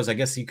Corum goes, I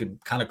guess you could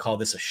kind of call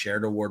this a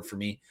shared award for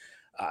me.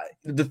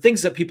 The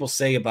things that people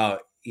say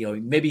about,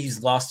 maybe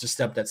he's lost a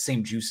step, that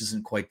same juice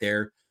isn't quite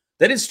there.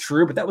 That is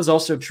true, but that was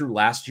also true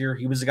last year.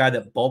 He was a guy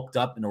that bulked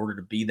up in order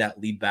to be that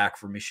lead back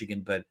for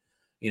Michigan, but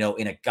in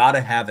a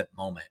gotta have it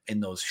moment in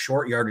those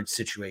short yardage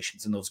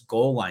situations, in those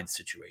goal line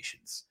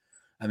situations.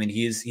 I mean,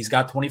 he's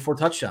got 24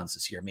 touchdowns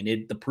this year. I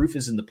mean, the proof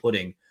is in the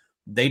pudding.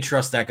 They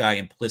trust that guy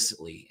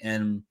implicitly.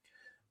 And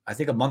I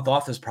think a month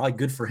off is probably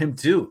good for him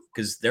too,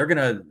 because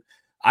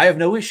I have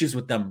no issues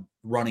with them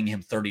running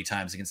him 30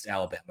 times against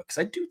Alabama, because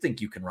I do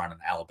think you can run on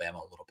Alabama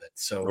a little bit.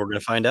 So we're going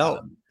to find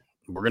out.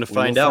 We're going to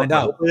find out.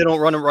 Hopefully they don't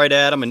run it right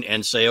at them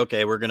and say,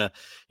 okay, we're going to,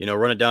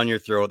 run it down your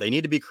throat. They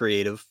need to be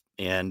creative.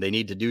 And they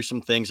need to do some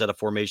things out of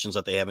formations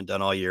that they haven't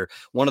done all year.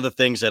 One of the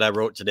things that I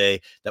wrote today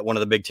that one of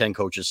the Big Ten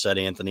coaches said,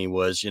 Anthony,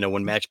 was,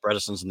 when Max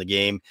Bredesen's in the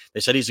game, they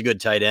said he's a good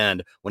tight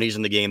end. When he's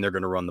in the game, they're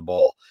going to run the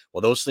ball.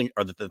 Well, those things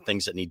are the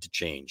things that need to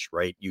change,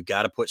 right? You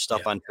got to put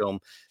stuff on film.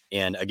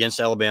 And against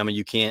Alabama,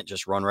 you can't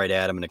just run right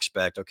at them and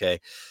expect, okay,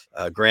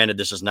 granted,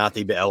 this is not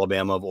the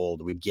Alabama of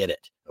old. We get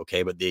it,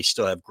 okay? But they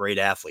still have great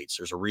athletes.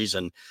 There's a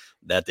reason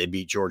that they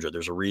beat Georgia.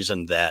 There's a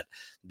reason that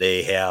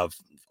they have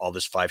all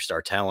this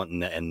 5-star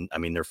talent. And I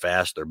mean, they're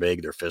fast, they're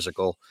big, they're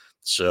physical.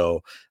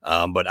 So,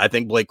 but I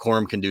think Blake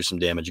Corum can do some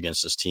damage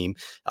against this team.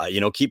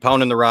 Keep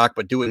pounding the rock,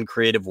 but do it in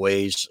creative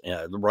ways.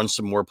 Run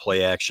some more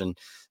play action.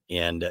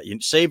 And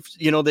save,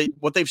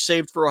 what they've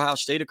saved for Ohio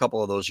State a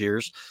couple of those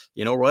years.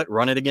 You know what?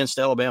 Run it against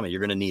Alabama. You're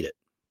going to need it.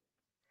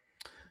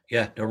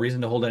 Yeah, no reason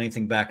to hold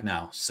anything back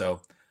now. So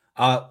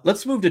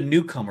let's move to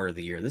newcomer of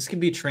the year. This can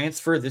be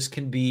transfer. This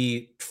can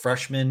be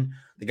freshman.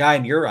 The guy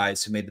in your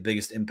eyes who made the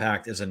biggest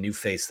impact as a new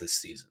face this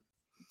season.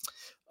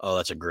 Oh,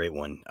 that's a great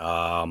one.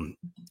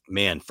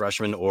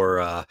 Freshman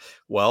or,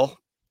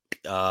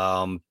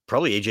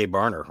 probably AJ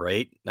Barner,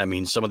 right? I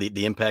mean, some of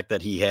the impact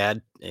that he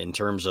had in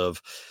terms of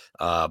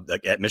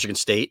at Michigan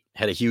State,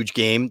 had a huge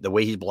game. The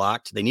way he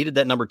blocked, they needed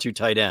that number 2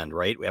 tight end,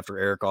 right? After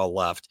Eric all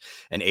left,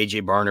 and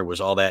AJ Barner was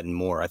all that and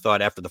more. I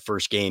thought after the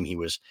first game, he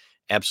was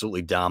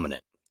absolutely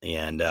dominant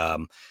and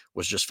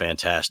was just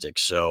fantastic.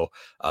 So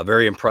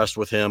very impressed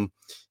with him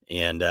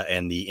and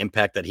the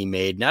impact that he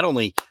made, not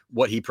only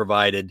what he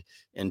provided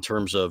in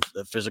terms of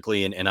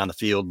physically and on the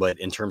field, but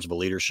in terms of a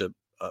leadership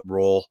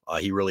role.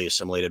 He really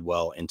assimilated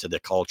well into the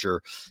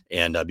culture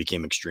and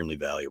became extremely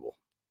valuable.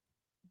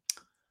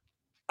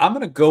 I'm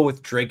going to go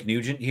with Drake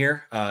Nugent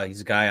here.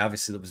 He's a guy,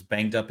 obviously, that was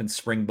banged up in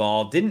spring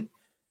ball. Didn't,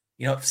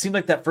 it seemed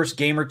like that first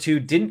game or two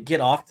didn't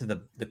get off to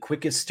the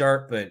quickest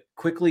start, but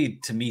quickly,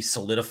 to me,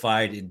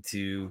 solidified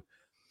into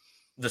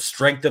the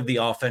strength of the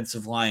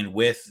offensive line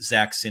with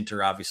Zach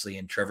Sinter, obviously,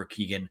 and Trevor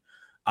Keegan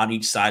on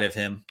each side of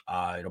him.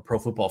 Pro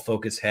Football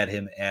Focus had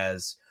him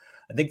as,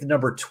 I think, the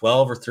number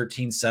 12 or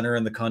 13 center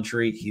in the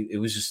country. He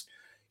was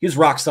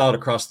rock solid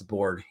across the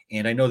board.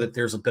 And I know that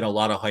there's been a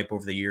lot of hype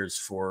over the years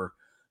for,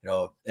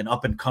 an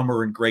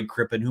up-and-comer in Greg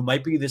Crippen, who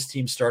might be this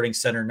team's starting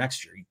center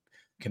next year. He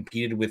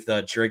competed with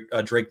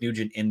Drake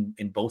Nugent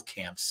in both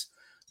camps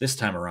this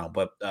time around.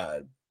 But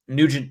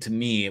Nugent, to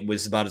me,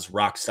 was about as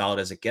rock solid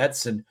as it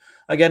gets. And,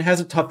 again, has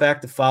a tough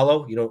act to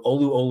follow. Olu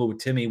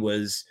Oluwatimi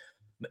was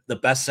the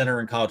best center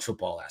in college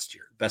football last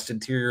year, best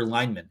interior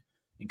lineman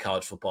in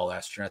college football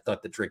last year. And I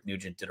thought that Drake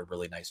Nugent did a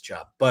really nice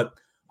job. But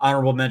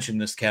honorable mention in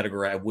this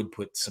category, I would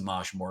put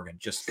Samaj Morgan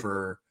just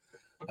for,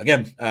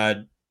 again,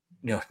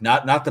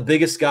 not the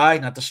biggest guy,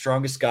 not the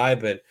strongest guy,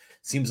 but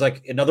seems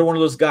like another one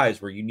of those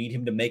guys where you need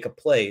him to make a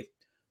play.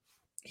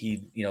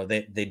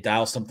 They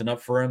dial something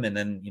up for him. And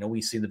then,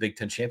 we see in the Big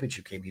Ten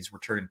championship game, he's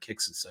returning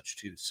kicks and such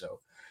too. So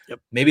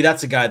maybe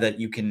that's a guy that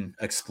you can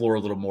explore a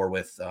little more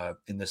with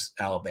in this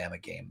Alabama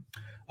game.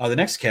 The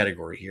next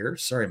category here,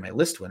 sorry, my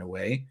list went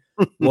away,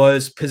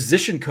 was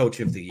position coach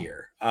of the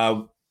year.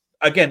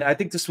 Again, I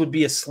think this would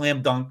be a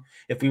slam dunk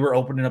if we were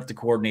opening up to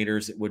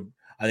coordinators.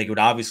 I think it would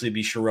obviously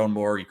be Sharon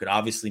Moore. You could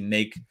obviously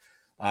make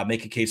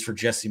a case for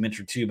Jesse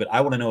Minter too, but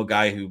I want to know a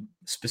guy who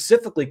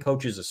specifically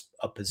coaches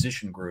a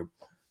position group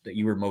that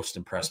you were most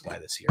impressed by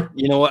this year.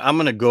 You know what? I'm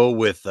going to go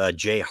with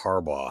Jay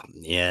Harbaugh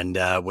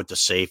and with the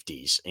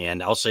safeties.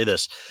 And I'll say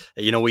this,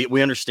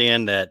 we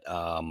understand that,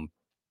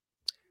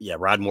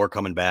 Rod Moore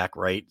coming back,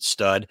 right?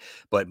 Stud.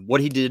 But what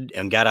he did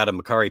and got out of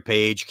Makari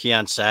Page,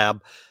 Keon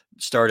Sabb,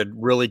 started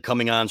really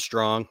coming on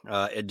strong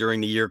during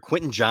the year.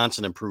 Quentin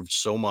Johnson improved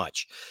so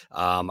much.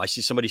 I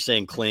see somebody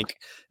saying Klink.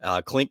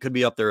 Klink could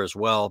be up there as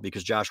well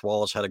because Josh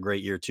Wallace had a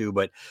great year too.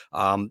 But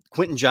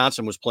Quentin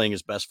Johnson was playing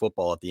his best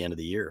football at the end of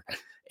the year.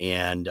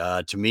 And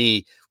to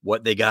me,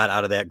 what they got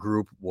out of that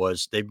group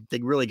was they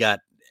really got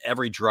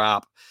every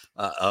drop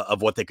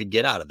of what they could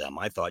get out of them.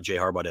 I thought Jay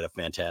Harbaugh did a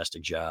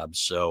fantastic job.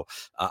 So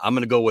I'm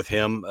going to go with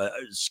him.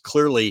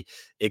 Clearly,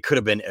 it could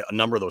have been a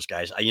number of those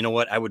guys. You know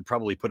what? I would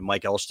probably put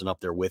Mike Elston up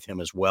there with him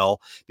as well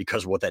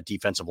because of what that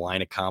defensive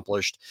line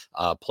accomplished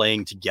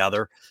playing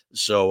together.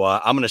 So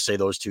I'm going to say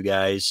those two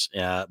guys,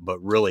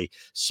 but really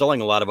selling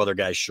a lot of other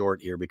guys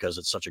short here because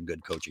it's such a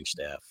good coaching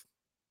staff.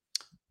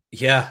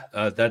 Yeah,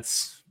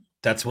 that's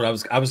what I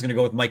was going to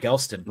go with Mike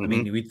Elston. Mm-hmm. I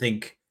mean, we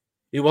think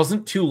it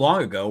wasn't too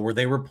long ago where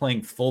they were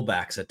playing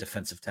fullbacks at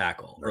defensive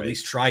tackle, or at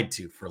least tried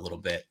to for a little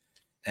bit.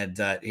 And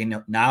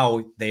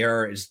now they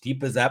are as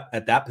deep as that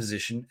at that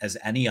position as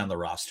any on the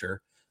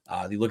roster.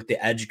 You look at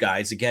the edge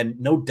guys, again,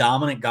 no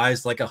dominant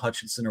guys like a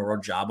Hutchinson or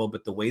Ojabo,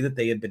 but the way that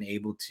they had been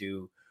able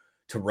to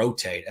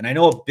rotate. And I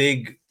know a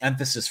big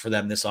emphasis for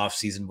them this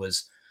offseason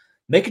was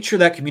making sure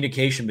that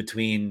communication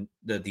between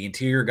the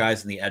interior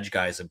guys and the edge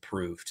guys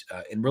improved,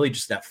 and really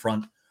just that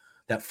front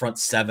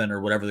seven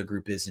or whatever the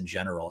group is in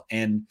general.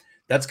 And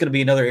that's going to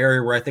be another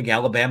area where I think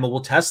Alabama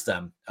will test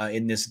them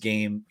in this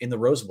game in the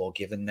Rose Bowl,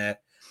 given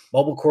that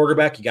mobile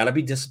quarterback, you got to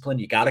be disciplined.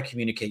 You got to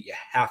communicate. You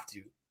have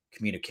to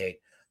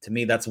communicate. To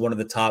me, that's one of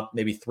the top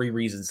maybe 3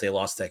 reasons they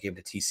lost that game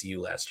to TCU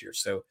last year.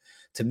 So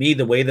to me,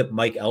 the way that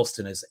Mike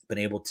Elston has been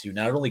able to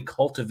not only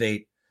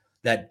cultivate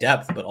that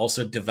depth, but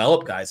also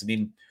develop guys. I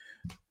mean,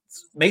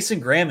 Mason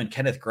Graham and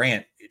Kenneth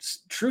Grant,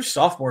 true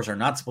sophomores are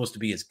not supposed to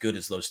be as good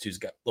as those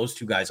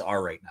two guys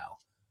are right now.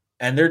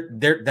 And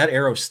that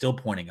arrow is still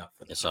pointing up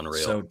for them. It's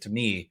unreal. So to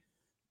me,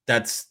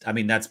 that's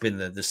been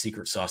the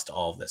secret sauce to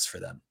all of this for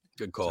them.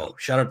 Good call. So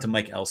shout out to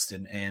Mike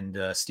Elston and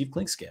Steve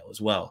Clinkscale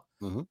as well.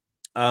 Mm-hmm.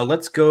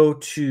 Let's go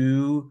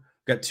to,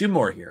 got 2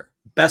 more here.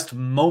 Best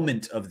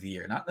moment of the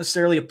year. Not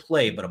necessarily a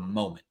play, but a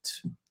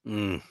moment.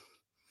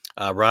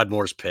 Rod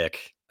Moore's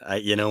pick.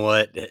 You know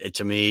what?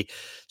 To me,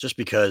 just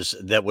because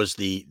that was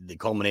the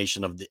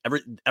culmination of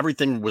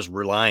everything was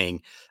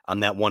relying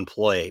on that one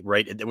play,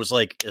 right? It was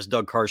like, as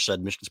Doug Carr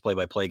said, Michigan's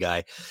play-by-play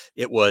guy,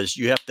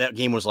 that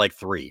game was like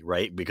 3,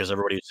 right? Because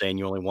everybody was saying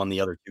you only won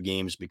the other 2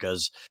 games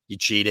because you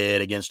cheated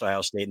against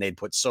Ohio State, and they'd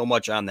put so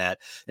much on that.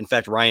 In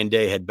fact, Ryan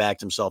Day had backed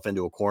himself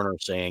into a corner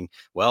saying,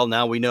 well,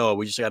 now we know,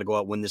 we just got to go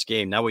out and win this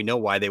game. Now we know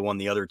why they won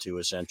the other 2,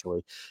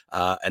 essentially.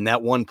 And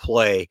that one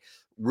play,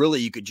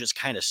 really, you could just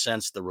kind of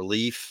sense the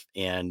relief,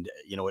 and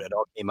it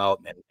all came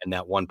out in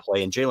that one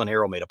play. And Jalen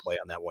Harrell made a play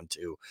on that one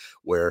too,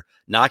 where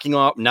knocking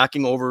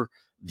over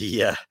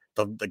the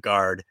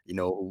guard,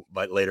 who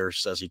but later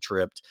says he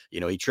tripped.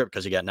 He tripped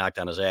because he got knocked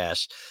on his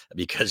ass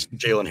because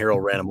Jalen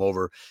Harrell ran him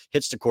over,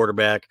 hits the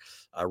quarterback.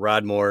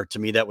 Rod Moore, to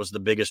me, that was the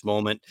biggest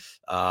moment.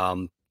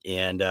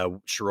 And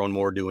Sharon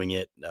Moore doing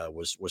it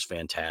was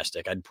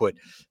fantastic. I'd put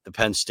the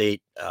Penn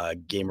State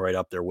game right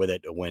up there with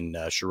it when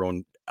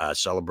Sharon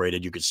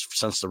celebrated. You could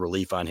sense the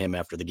relief on him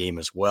after the game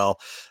as well.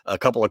 A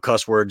couple of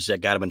cuss words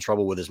that got him in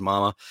trouble with his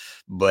mama,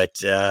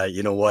 but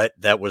you know what?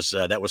 That was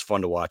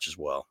fun to watch as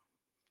well.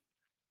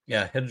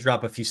 Yeah, had to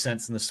drop a few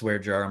cents in the swear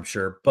jar, I'm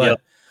sure.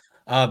 Yep.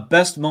 But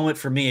best moment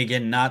for me,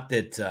 again, not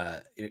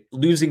that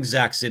losing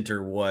Zach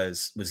Sinter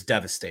was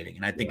devastating,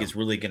 and I think is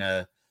really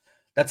gonna.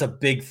 That's a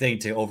big thing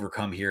to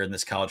overcome here in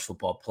this college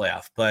football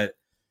playoff. But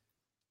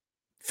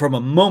from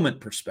a moment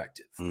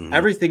perspective,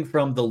 everything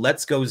from the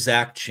 "Let's go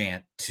Zach"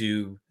 chant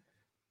to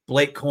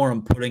Blake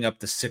Corum putting up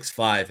the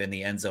 6-5 in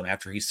the end zone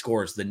after he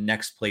scores the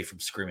next play from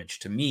scrimmage,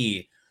 to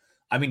me,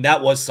 I mean,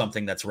 that was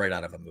something that's right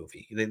out of a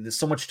movie. There's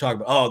so much talk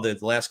about, the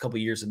last couple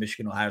of years of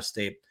Michigan, Ohio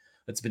State,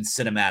 it's been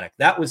cinematic.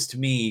 That was, to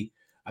me,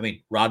 I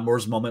mean, Rod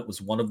Moore's moment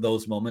was one of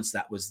those moments.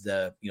 That was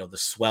the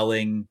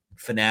swelling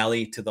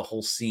finale to the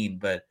whole scene.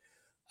 But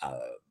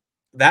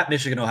that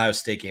Michigan, Ohio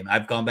State game,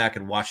 I've gone back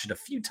and watched it a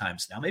few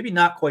times now, maybe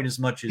not quite as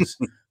much as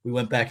we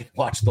went back and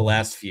watched the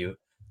last few,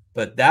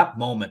 but that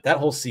moment, that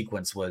whole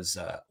sequence was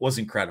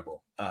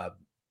incredible.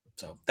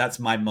 So that's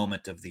my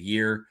moment of the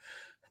year.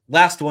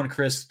 Last one,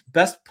 Chris,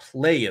 best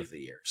play of the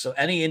year. So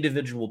any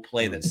individual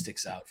play that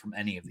sticks out from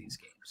any of these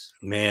games.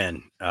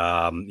 Man,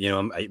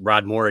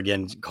 Rod Moore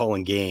again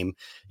calling game.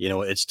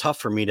 It's tough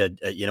for me to,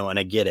 and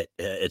I get it.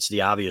 It's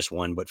the obvious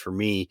one, but for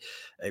me,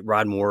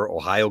 Rod Moore,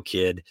 Ohio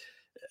kid,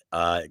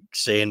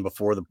 saying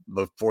before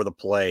the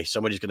play,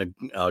 somebody's going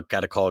to got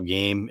to call a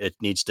game. It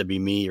needs to be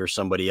me or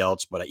somebody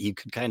else. But you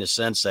could kind of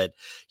sense that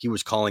he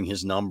was calling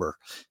his number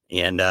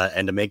and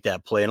to make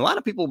that play. And a lot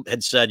of people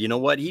had said, you know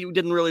what, he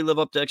didn't really live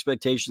up to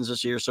expectations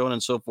this year, so on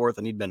and so forth.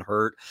 And he'd been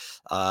hurt.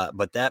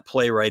 But that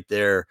play right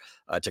there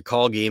to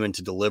call game and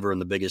to deliver in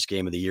the biggest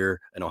game of the year,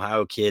 an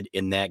Ohio kid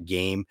in that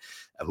game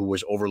who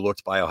was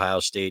overlooked by Ohio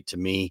State, to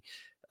me,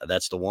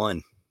 that's the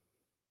one.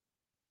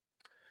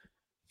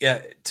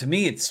 Yeah, to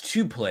me, it's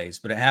two plays,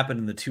 but it happened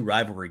in the two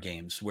rivalry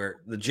games where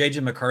the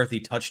J.J.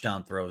 McCarthy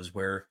touchdown throws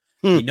where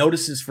he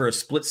notices for a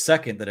split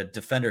second that a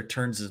defender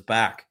turns his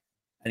back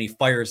and he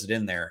fires it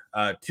in there.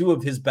 Two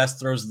of his best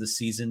throws of the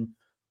season.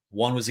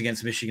 One was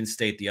against Michigan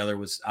State. The other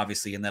was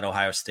obviously in that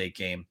Ohio State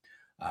game.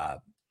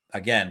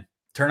 Again,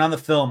 turn on the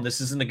film. This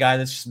isn't a guy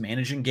that's just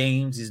managing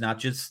games. He's not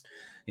just,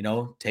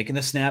 taking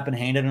the snap and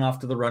handing it off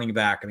to the running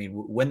back. I mean,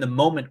 when the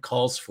moment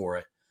calls for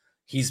it,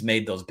 he's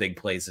made those big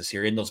plays this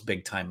year in those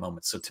big time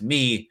moments. So to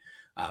me,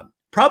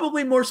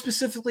 probably more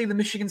specifically the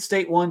Michigan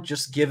State one,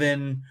 just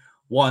given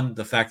one,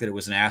 the fact that it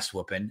was an ass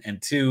whooping, and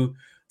two,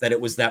 that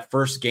it was that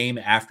first game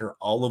after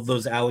all of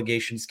those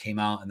allegations came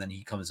out. And then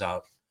he comes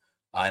out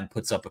and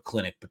puts up a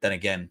clinic. But then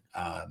again,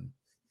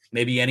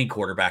 maybe any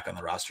quarterback on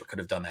the roster could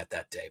have done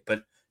that day.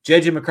 But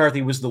J.J.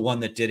 McCarthy was the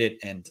one that did it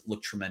and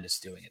looked tremendous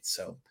doing it.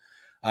 So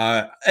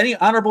any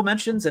honorable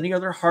mentions? Any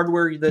other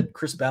hardware that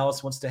Chris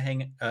Ballas wants to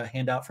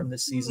hand out from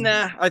this season?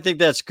 Nah, I think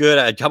that's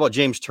good. How about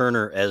James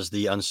Turner as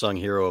the unsung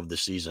hero of the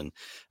season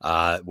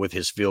with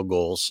his field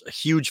goals,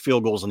 huge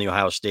field goals in the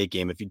Ohio State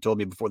game? If you told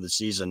me before the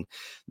season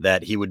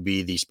that he would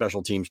be the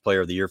special teams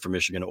player of the year for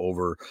Michigan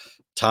over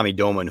Tommy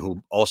Doman,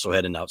 who also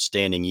had an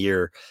outstanding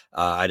year,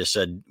 I just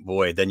said,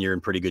 boy, then you're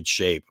in pretty good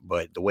shape.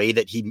 But the way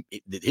that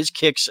his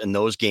kicks in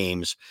those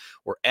games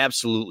were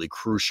absolutely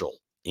crucial.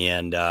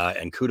 And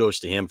kudos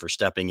to him for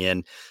stepping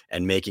in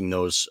and making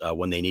those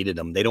when they needed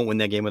them. They don't win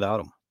that game without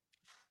him.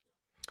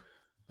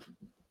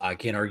 I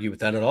can't argue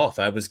with that at all. If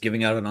I was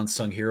giving out an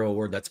unsung hero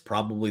award, that's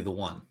probably the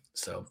one.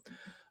 So,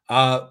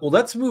 well,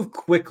 let's move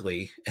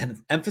quickly,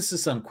 and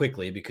emphasis on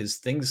quickly because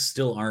things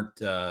still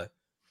aren't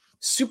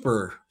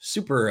super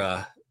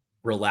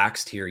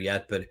relaxed here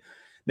yet. But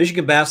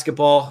Michigan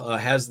basketball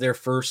has their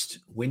first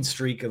win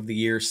streak of the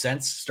year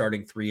since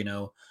starting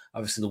 3-0.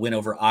 Obviously, the win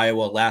over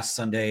Iowa last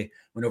Sunday,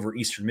 win over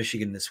Eastern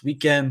Michigan this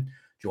weekend.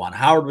 Juwan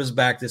Howard was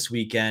back this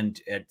weekend.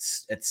 It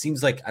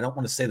seems like, I don't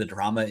want to say the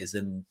drama is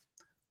in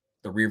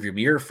the rearview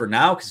mirror for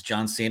now because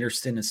John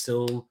Sanderson is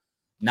still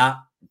not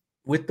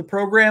with the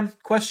program, ?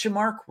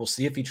 We'll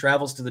see if he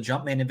travels to the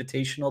Jumpman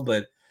Invitational,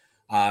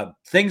 but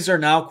things are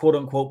now, quote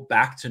unquote,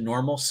 back to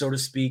normal, so to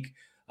speak.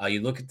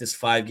 You look at this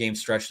 5-game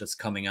stretch that's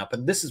coming up,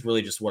 and this is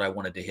really just what I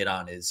wanted to hit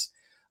on is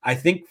I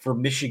think for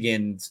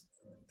Michigan's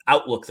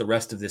outlook the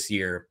rest of this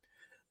year,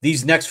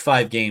 these next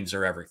 5 games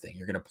are everything.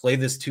 You're going to play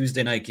this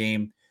Tuesday night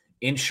game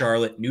in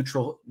Charlotte,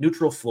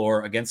 neutral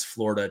floor against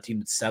Florida, a team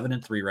that's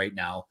 7-3 right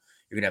now.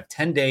 You're going to have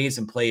 10 days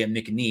and play at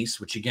McNeese,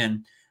 which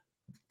again,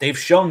 they've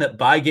shown that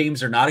bye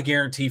games are not a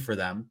guarantee for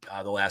them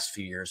the last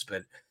few years,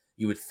 but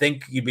you would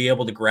think you'd be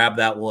able to grab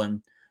that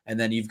one. And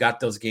then you've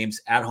got those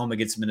games at home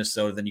against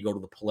Minnesota. Then you go to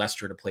the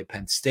Palestra to play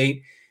Penn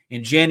State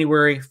in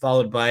January,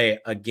 followed by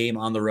a game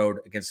on the road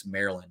against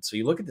Maryland. So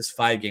you look at this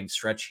 5-game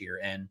stretch here,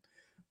 and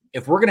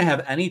if we're going to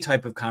have any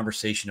type of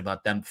conversation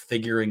about them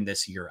figuring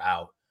this year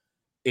out,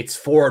 it's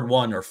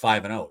 4-1 or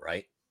 5-0,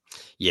 right?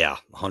 Yeah,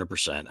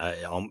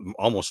 100%.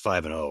 Almost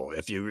 5-0.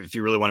 If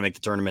you really want to make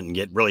the tournament and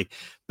get really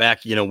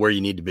back, where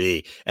you need to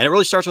be. And it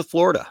really starts with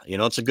Florida.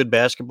 It's a good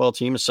basketball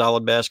team, a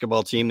solid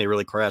basketball team. They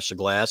really crashed the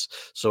glass.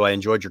 So I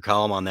enjoyed your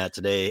column on that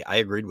today. I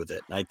agreed with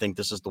it. And I think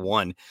this is the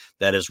one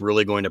that is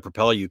really going to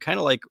propel you, kind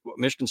of like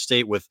Michigan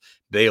State with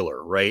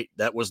Baylor, right?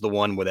 That was the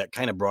one where that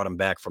kind of brought them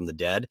back from the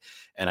dead.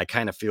 And I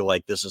kind of feel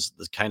like this is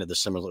kind of the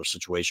similar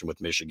situation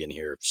with Michigan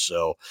here.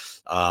 So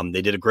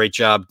they did a great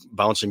job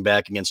bouncing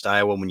back against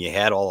Iowa when you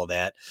had all of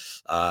that.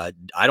 I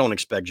don't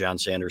expect John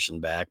Sanderson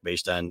back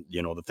based on,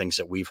 the things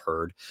that we've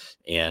heard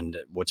and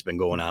what's been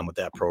going on with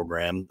that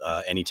program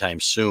anytime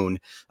soon.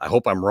 I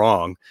hope I'm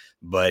wrong,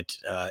 but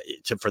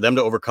for them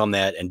to overcome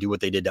that and do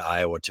what they did to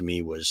Iowa, to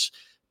me, was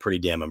pretty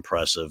damn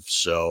impressive.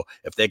 So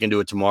if they can do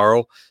it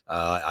tomorrow,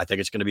 I think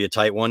it's going to be a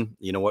tight one.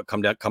 You know what,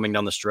 coming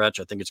down the stretch,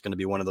 I think it's going to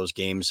be one of those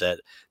games that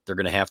they're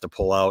going to have to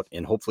pull out,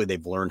 and hopefully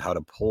they've learned how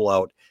to pull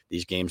out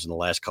these games in the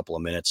last couple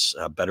of minutes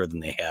better than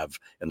they have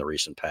in the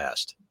recent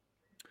past.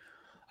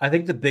 I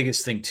think the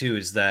biggest thing too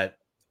is that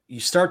you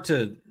start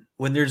to,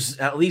 when there's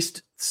at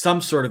least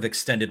some sort of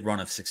extended run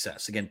of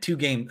success. Again,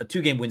 a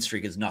two-game win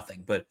streak is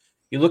nothing, but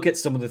you look at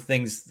some of the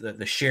things,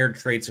 the shared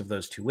traits of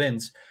those two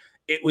wins.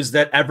 It was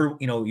that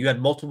you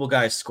had multiple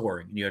guys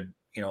scoring. You had,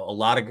 a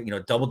lot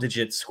of,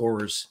 double-digit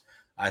scorers.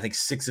 I think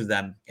 6 of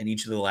them in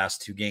each of the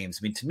last 2 games.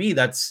 I mean, to me,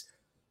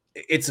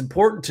 it's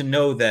important to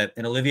know that,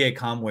 and Olivier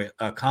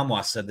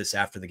Commois said this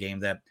after the game,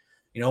 that,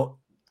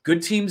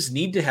 good teams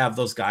need to have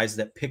those guys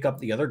that pick up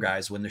the other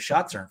guys when the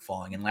shots aren't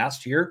falling. And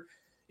last year,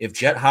 if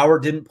Jet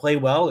Howard didn't play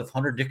well, if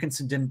Hunter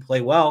Dickinson didn't play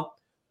well,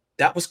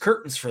 that was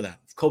curtains for them.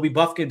 If Kobe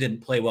Buffkin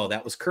didn't play well,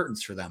 that was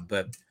curtains for them.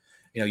 But,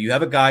 you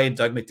have a guy in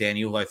Doug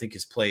McDaniel who I think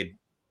has played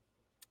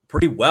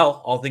pretty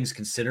well, all things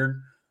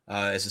considered,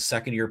 as a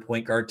second-year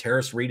point guard.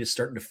 Terrace Reed is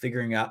starting to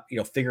figure it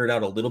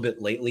out a little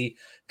bit lately.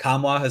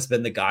 Kamwa has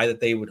been the guy that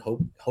they would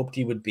hoped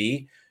he would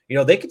be.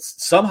 They could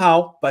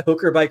somehow, by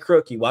hook or by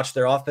crook, you watch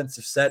their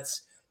offensive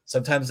sets.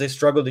 Sometimes they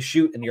struggle to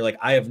shoot, and you're like,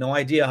 I have no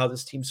idea how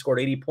this team scored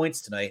 80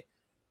 points tonight,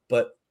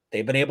 but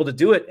they've been able to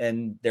do it,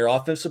 and their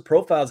offensive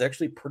profile is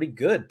actually pretty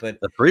good. But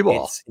the three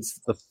ball,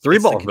 the three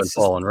ball has been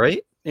falling,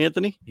 right,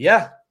 Anthony?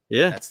 Yeah,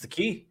 yeah, that's the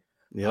key.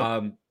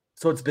 Yeah.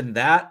 So it's been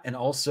that, and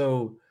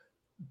also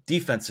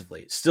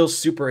defensively, still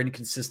super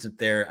inconsistent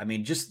there. I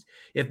mean, just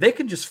if they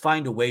can just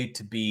find a way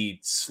to be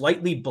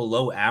slightly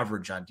below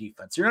average on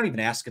defense, you're not even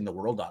asking the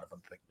world out of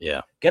them.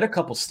 Yeah, get a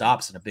couple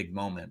stops in a big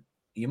moment.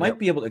 You might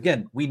be able to,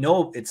 again, we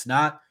know it's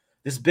not,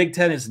 this Big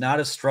Ten is not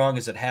as strong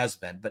as it has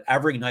been, but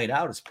every night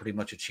out is pretty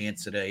much a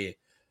chance at a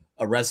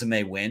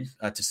resume win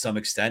to some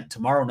extent.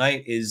 Tomorrow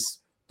night is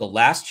the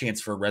last chance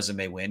for a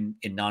resume win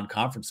in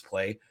non-conference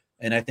play.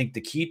 And I think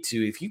the key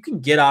to, if you can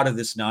get out of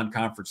this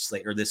non-conference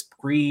slate or this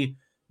pre-New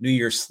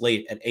Year's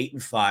slate at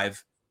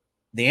 8-5,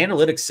 the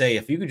analytics say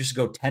if you could just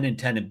go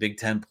 10-10 in Big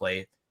Ten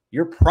play,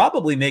 you're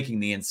probably making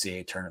the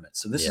NCAA tournament.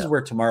 So this is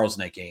where tomorrow's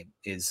night game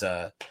is,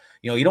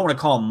 you don't want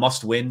to call them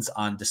must wins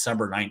on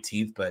December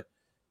 19th, but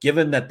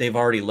given that they've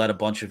already let a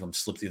bunch of them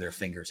slip through their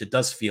fingers, it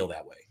does feel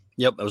that way.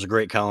 Yep, that was a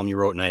great column you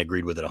wrote, and I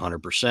agreed with it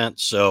 100%.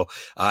 So,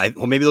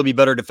 maybe they'll be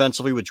better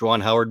defensively with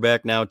Juwan Howard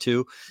back now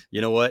too. You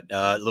know what?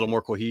 A little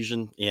more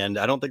cohesion, and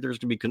I don't think there's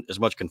going to be as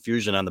much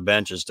confusion on the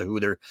bench as to who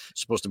they're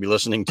supposed to be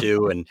listening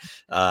to, and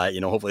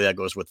hopefully that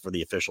goes for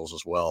the officials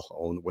as well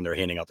when they're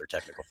handing out their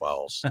technical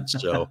fouls.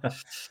 So,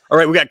 all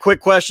right, we got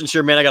quick questions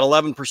here, man. I got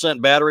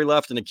 11% battery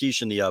left and a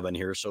quiche in the oven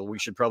here, so we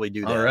should probably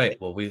do that. All right.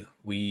 Well, we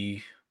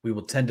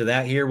will tend to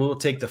that here. We'll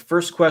take the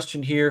first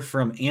question here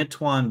from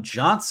Antoine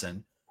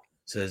Johnson.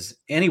 Says,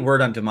 any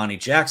word on Damani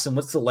Jackson?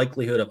 What's the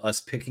likelihood of us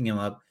picking him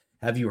up?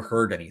 Have you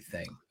heard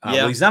anything?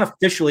 Well, he's not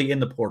officially in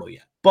the portal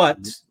yet, but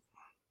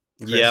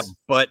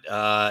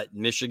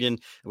Michigan,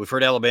 we've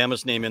heard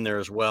Alabama's name in there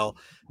as well.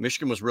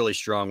 Michigan was really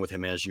strong with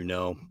him, as you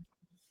know.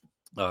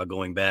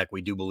 Going back,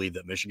 we do believe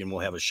that Michigan will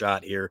have a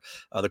shot here.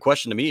 The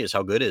question to me is,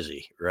 how good is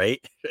he,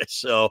 right?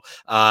 So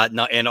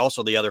now, and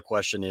also the other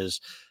question is,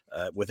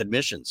 with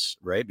admissions,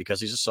 right?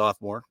 Because he's a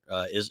sophomore,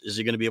 is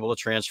he going to be able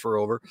to transfer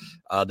over?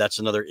 That's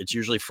another. It's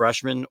usually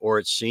freshmen or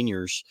it's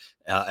seniors,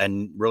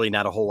 and really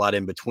not a whole lot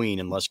in between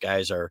unless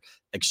guys are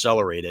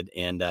accelerated.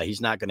 And he's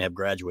not going to have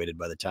graduated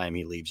by the time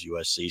he leaves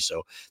USC.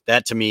 So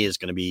that to me is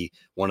going to be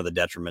one of the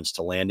detriments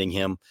to landing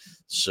him.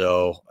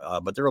 So,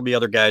 but there will be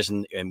other guys,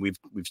 and we've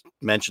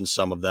mentioned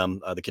some of them.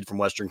 The kid from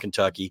Western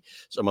Kentucky,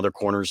 some other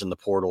corners in the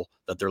portal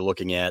that they're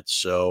looking at.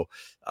 So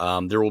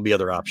there will be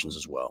other options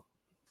as well.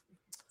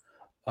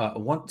 I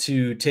want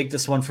to take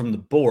this one from the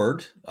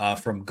board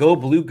from Go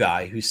Blue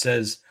Guy, who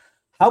says,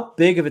 how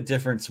big of a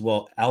difference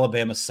will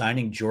Alabama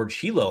signing George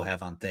Hilo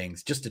have on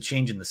things? Just a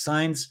change in the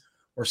signs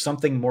or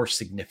something more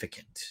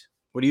significant?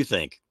 What do you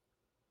think?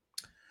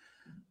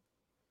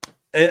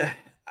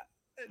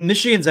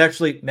 Michigan,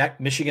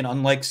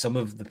 unlike some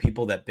of the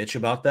people that bitch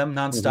about them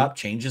nonstop,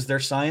 changes their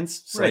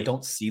signs. So I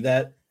don't see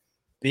that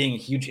being a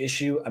huge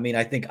issue. I mean,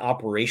 I think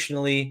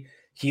operationally,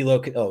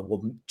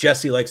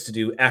 Jesse likes to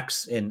do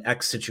X in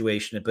X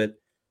situation, but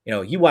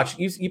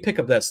you pick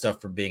up that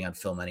stuff from being on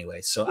film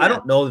anyway. So I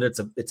don't know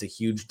that it's a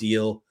huge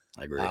deal.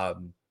 I agree.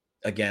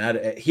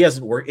 Again, he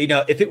hasn't worked.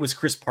 If it was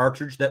Chris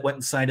Partridge that went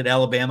and signed at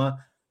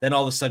Alabama, then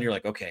all of a sudden you're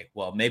like, okay,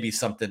 well, maybe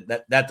something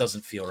that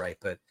doesn't feel right.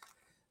 But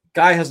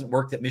guy hasn't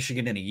worked at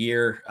Michigan in a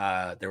year.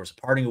 There was a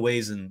parting of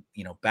ways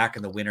back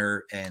in the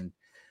winter, and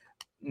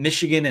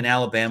Michigan and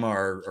Alabama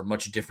are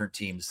much different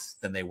teams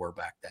than they were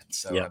back then.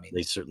 So yeah,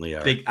 they certainly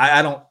are.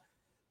 I don't.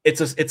 It's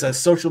a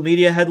social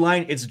media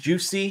headline. It's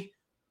juicy,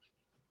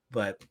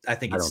 but I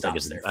think it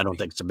stops there. I don't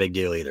think it's a big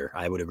deal either.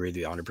 I would agree with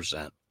you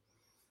 100%.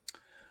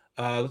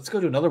 Let's go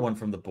to another one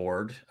from the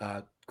board.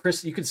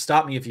 Chris, you can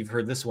stop me if you've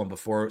heard this one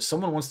before.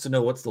 Someone wants to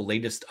know what's the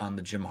latest on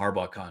the Jim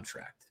Harbaugh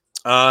contract.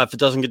 If it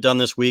doesn't get done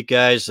this week,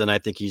 guys, then I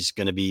think he's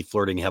going to be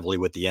flirting heavily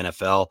with the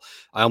NFL.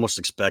 I almost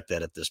expect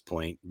that at this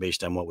point,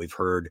 based on what we've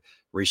heard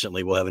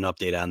recently. We'll have an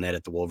update on that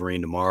at the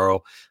Wolverine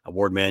tomorrow.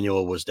 Ward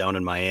Manuel was down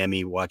in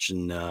Miami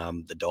watching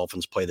the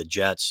Dolphins play the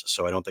Jets,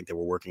 so I don't think they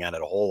were working on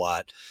it a whole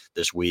lot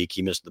this week.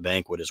 He missed the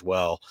banquet as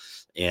well,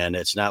 and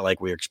it's not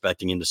like we're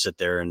expecting him to sit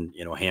there and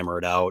hammer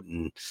it out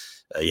and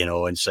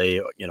and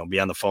say be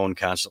on the phone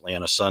constantly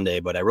on a Sunday.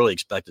 But I really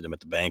expected him at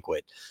the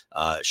banquet,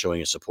 showing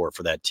his support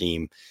for that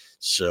team.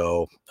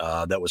 So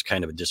that was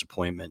kind of a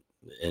disappointment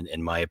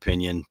in my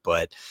opinion.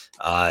 But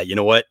you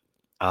know what?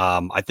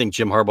 I think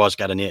Jim Harbaugh's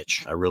got an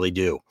itch. I really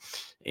do.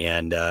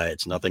 And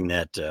it's nothing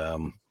that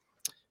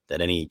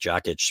any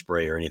jock itch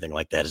spray or anything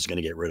like that is going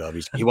to get rid of.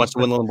 He wants to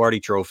win the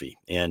Lombardi Trophy.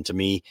 And to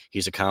me,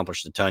 he's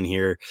accomplished a ton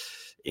here.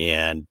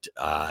 And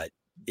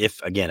if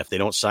they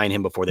don't sign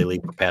him before they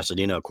leave for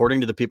Pasadena, according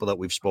to the people that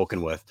we've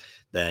spoken with,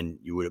 then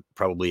you would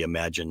probably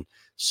imagine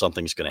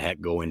something's going to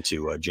go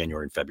into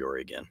January and February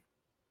again.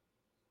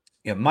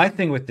 Yeah, my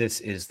thing with this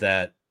is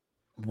that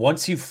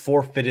once you've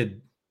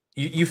forfeited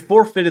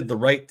the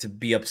right to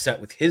be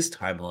upset with his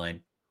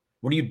timeline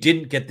when you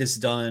didn't get this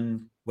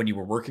done when you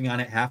were working on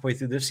it halfway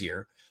through this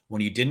year,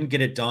 when you didn't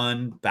get it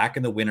done back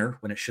in the winter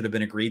when it should have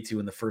been agreed to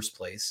in the first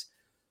place.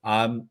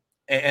 And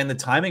the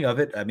timing of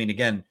it, I mean,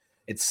 again,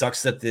 it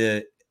sucks that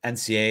the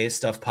NCAA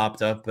stuff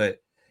popped up,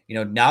 but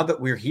now that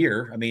we're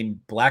here, I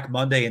mean, Black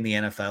Monday in the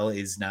NFL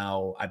is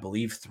now, I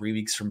believe, 3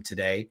 weeks from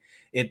today.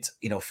 It's,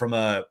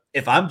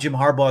 if I'm Jim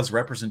Harbaugh's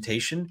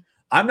representation,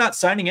 I'm not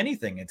signing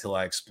anything until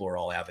I explore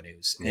all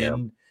avenues. Yeah.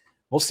 And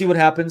we'll see what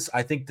happens.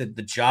 I think that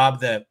the job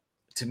that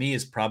to me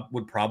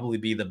would probably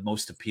be the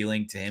most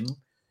appealing to him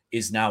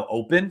is now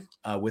open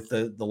with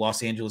the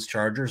Los Angeles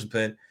Chargers.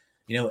 But,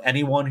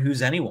 anyone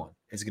who's anyone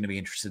is going to be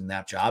interested in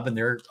that job. And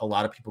there are a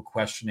lot of people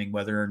questioning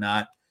whether or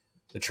not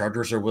the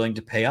Chargers are willing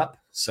to pay up.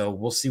 So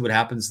we'll see what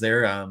happens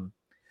there. I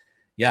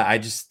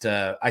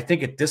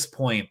think at this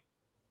point,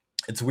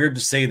 it's weird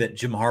to say that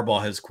Jim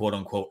Harbaugh has quote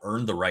unquote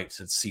earned the right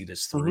to see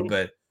this through. Mm-hmm.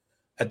 But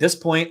at this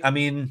point, I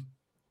mean,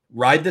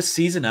 ride this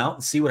season out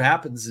and see what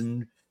happens.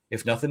 And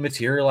if nothing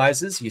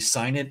materializes, you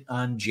sign it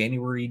on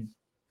January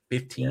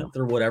 15th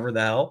or whatever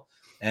the hell.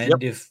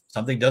 And if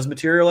something does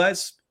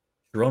materialize,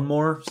 Jerome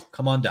Moore,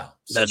 come on down.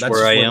 So that's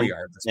where I am.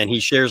 And he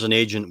shares an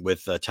agent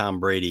with Tom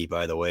Brady,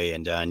 by the way,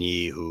 and Don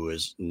Yee, who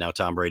is now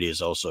Tom Brady is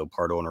also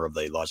part owner of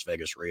the Las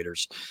Vegas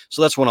Raiders.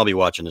 So that's one I'll be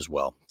watching as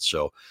well.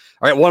 So, all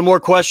right, one more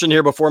question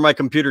here before my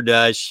computer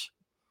dies.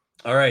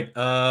 All right,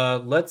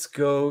 let's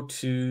go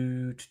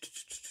to. It's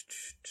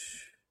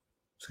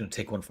going to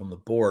take one from the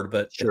board,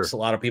 but There's a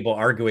lot of people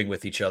arguing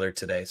with each other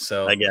today.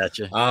 So I got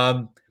you.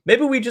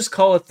 Maybe we just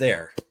call it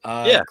there.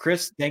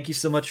 Chris, thank you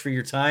so much for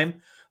your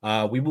time.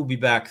 We will be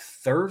back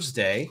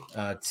Thursday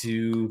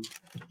to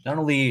not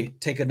only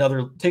take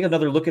another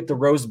look at the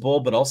Rose Bowl,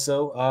 but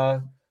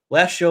also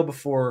last show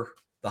before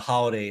the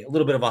holiday, a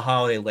little bit of a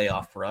holiday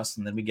layoff for us,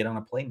 and then we get on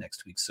a plane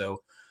next week.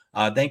 So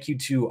thank you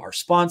to our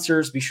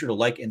sponsors. Be sure to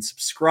like and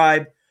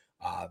subscribe.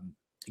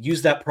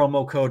 Use that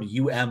promo code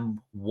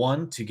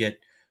UM1 to get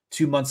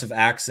 2 months of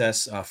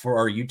access for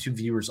our YouTube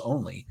viewers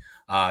only.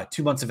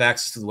 2 months of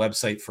access to the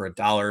website for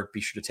 $1.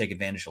 Be sure to take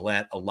advantage of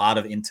that. A lot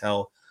of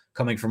intel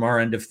coming from our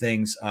end of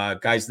things.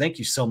 Guys, thank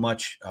you so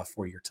much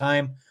for your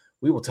time.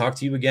 We will talk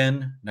to you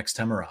again next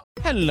time around.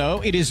 Hello,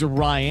 it is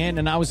Ryan,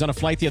 and I was on a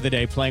flight the other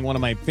day playing one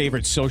of my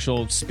favorite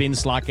social spin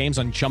slot games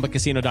on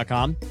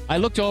ChumbaCasino.com. I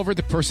looked over at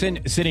the person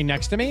sitting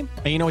next to me,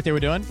 and you know what they were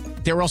doing?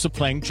 They were also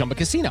playing Chumba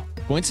Casino.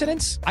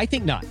 Coincidence? I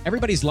think not.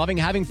 Everybody's loving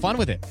having fun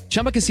with it.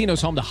 Chumba Casino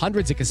is home to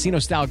hundreds of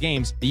casino-style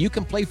games that you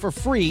can play for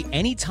free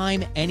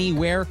anytime,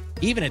 anywhere,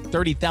 even at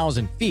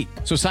 30,000 feet.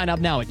 So sign up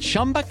now at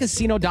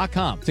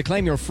ChumbaCasino.com to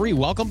claim your free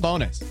welcome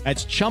bonus.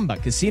 That's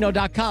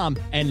ChumbaCasino.com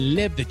and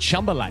live the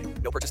Chumba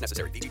life. No purchase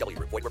necessary. VGW.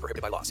 Void where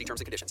prohibited by law. See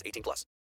terms and conditions. 18+.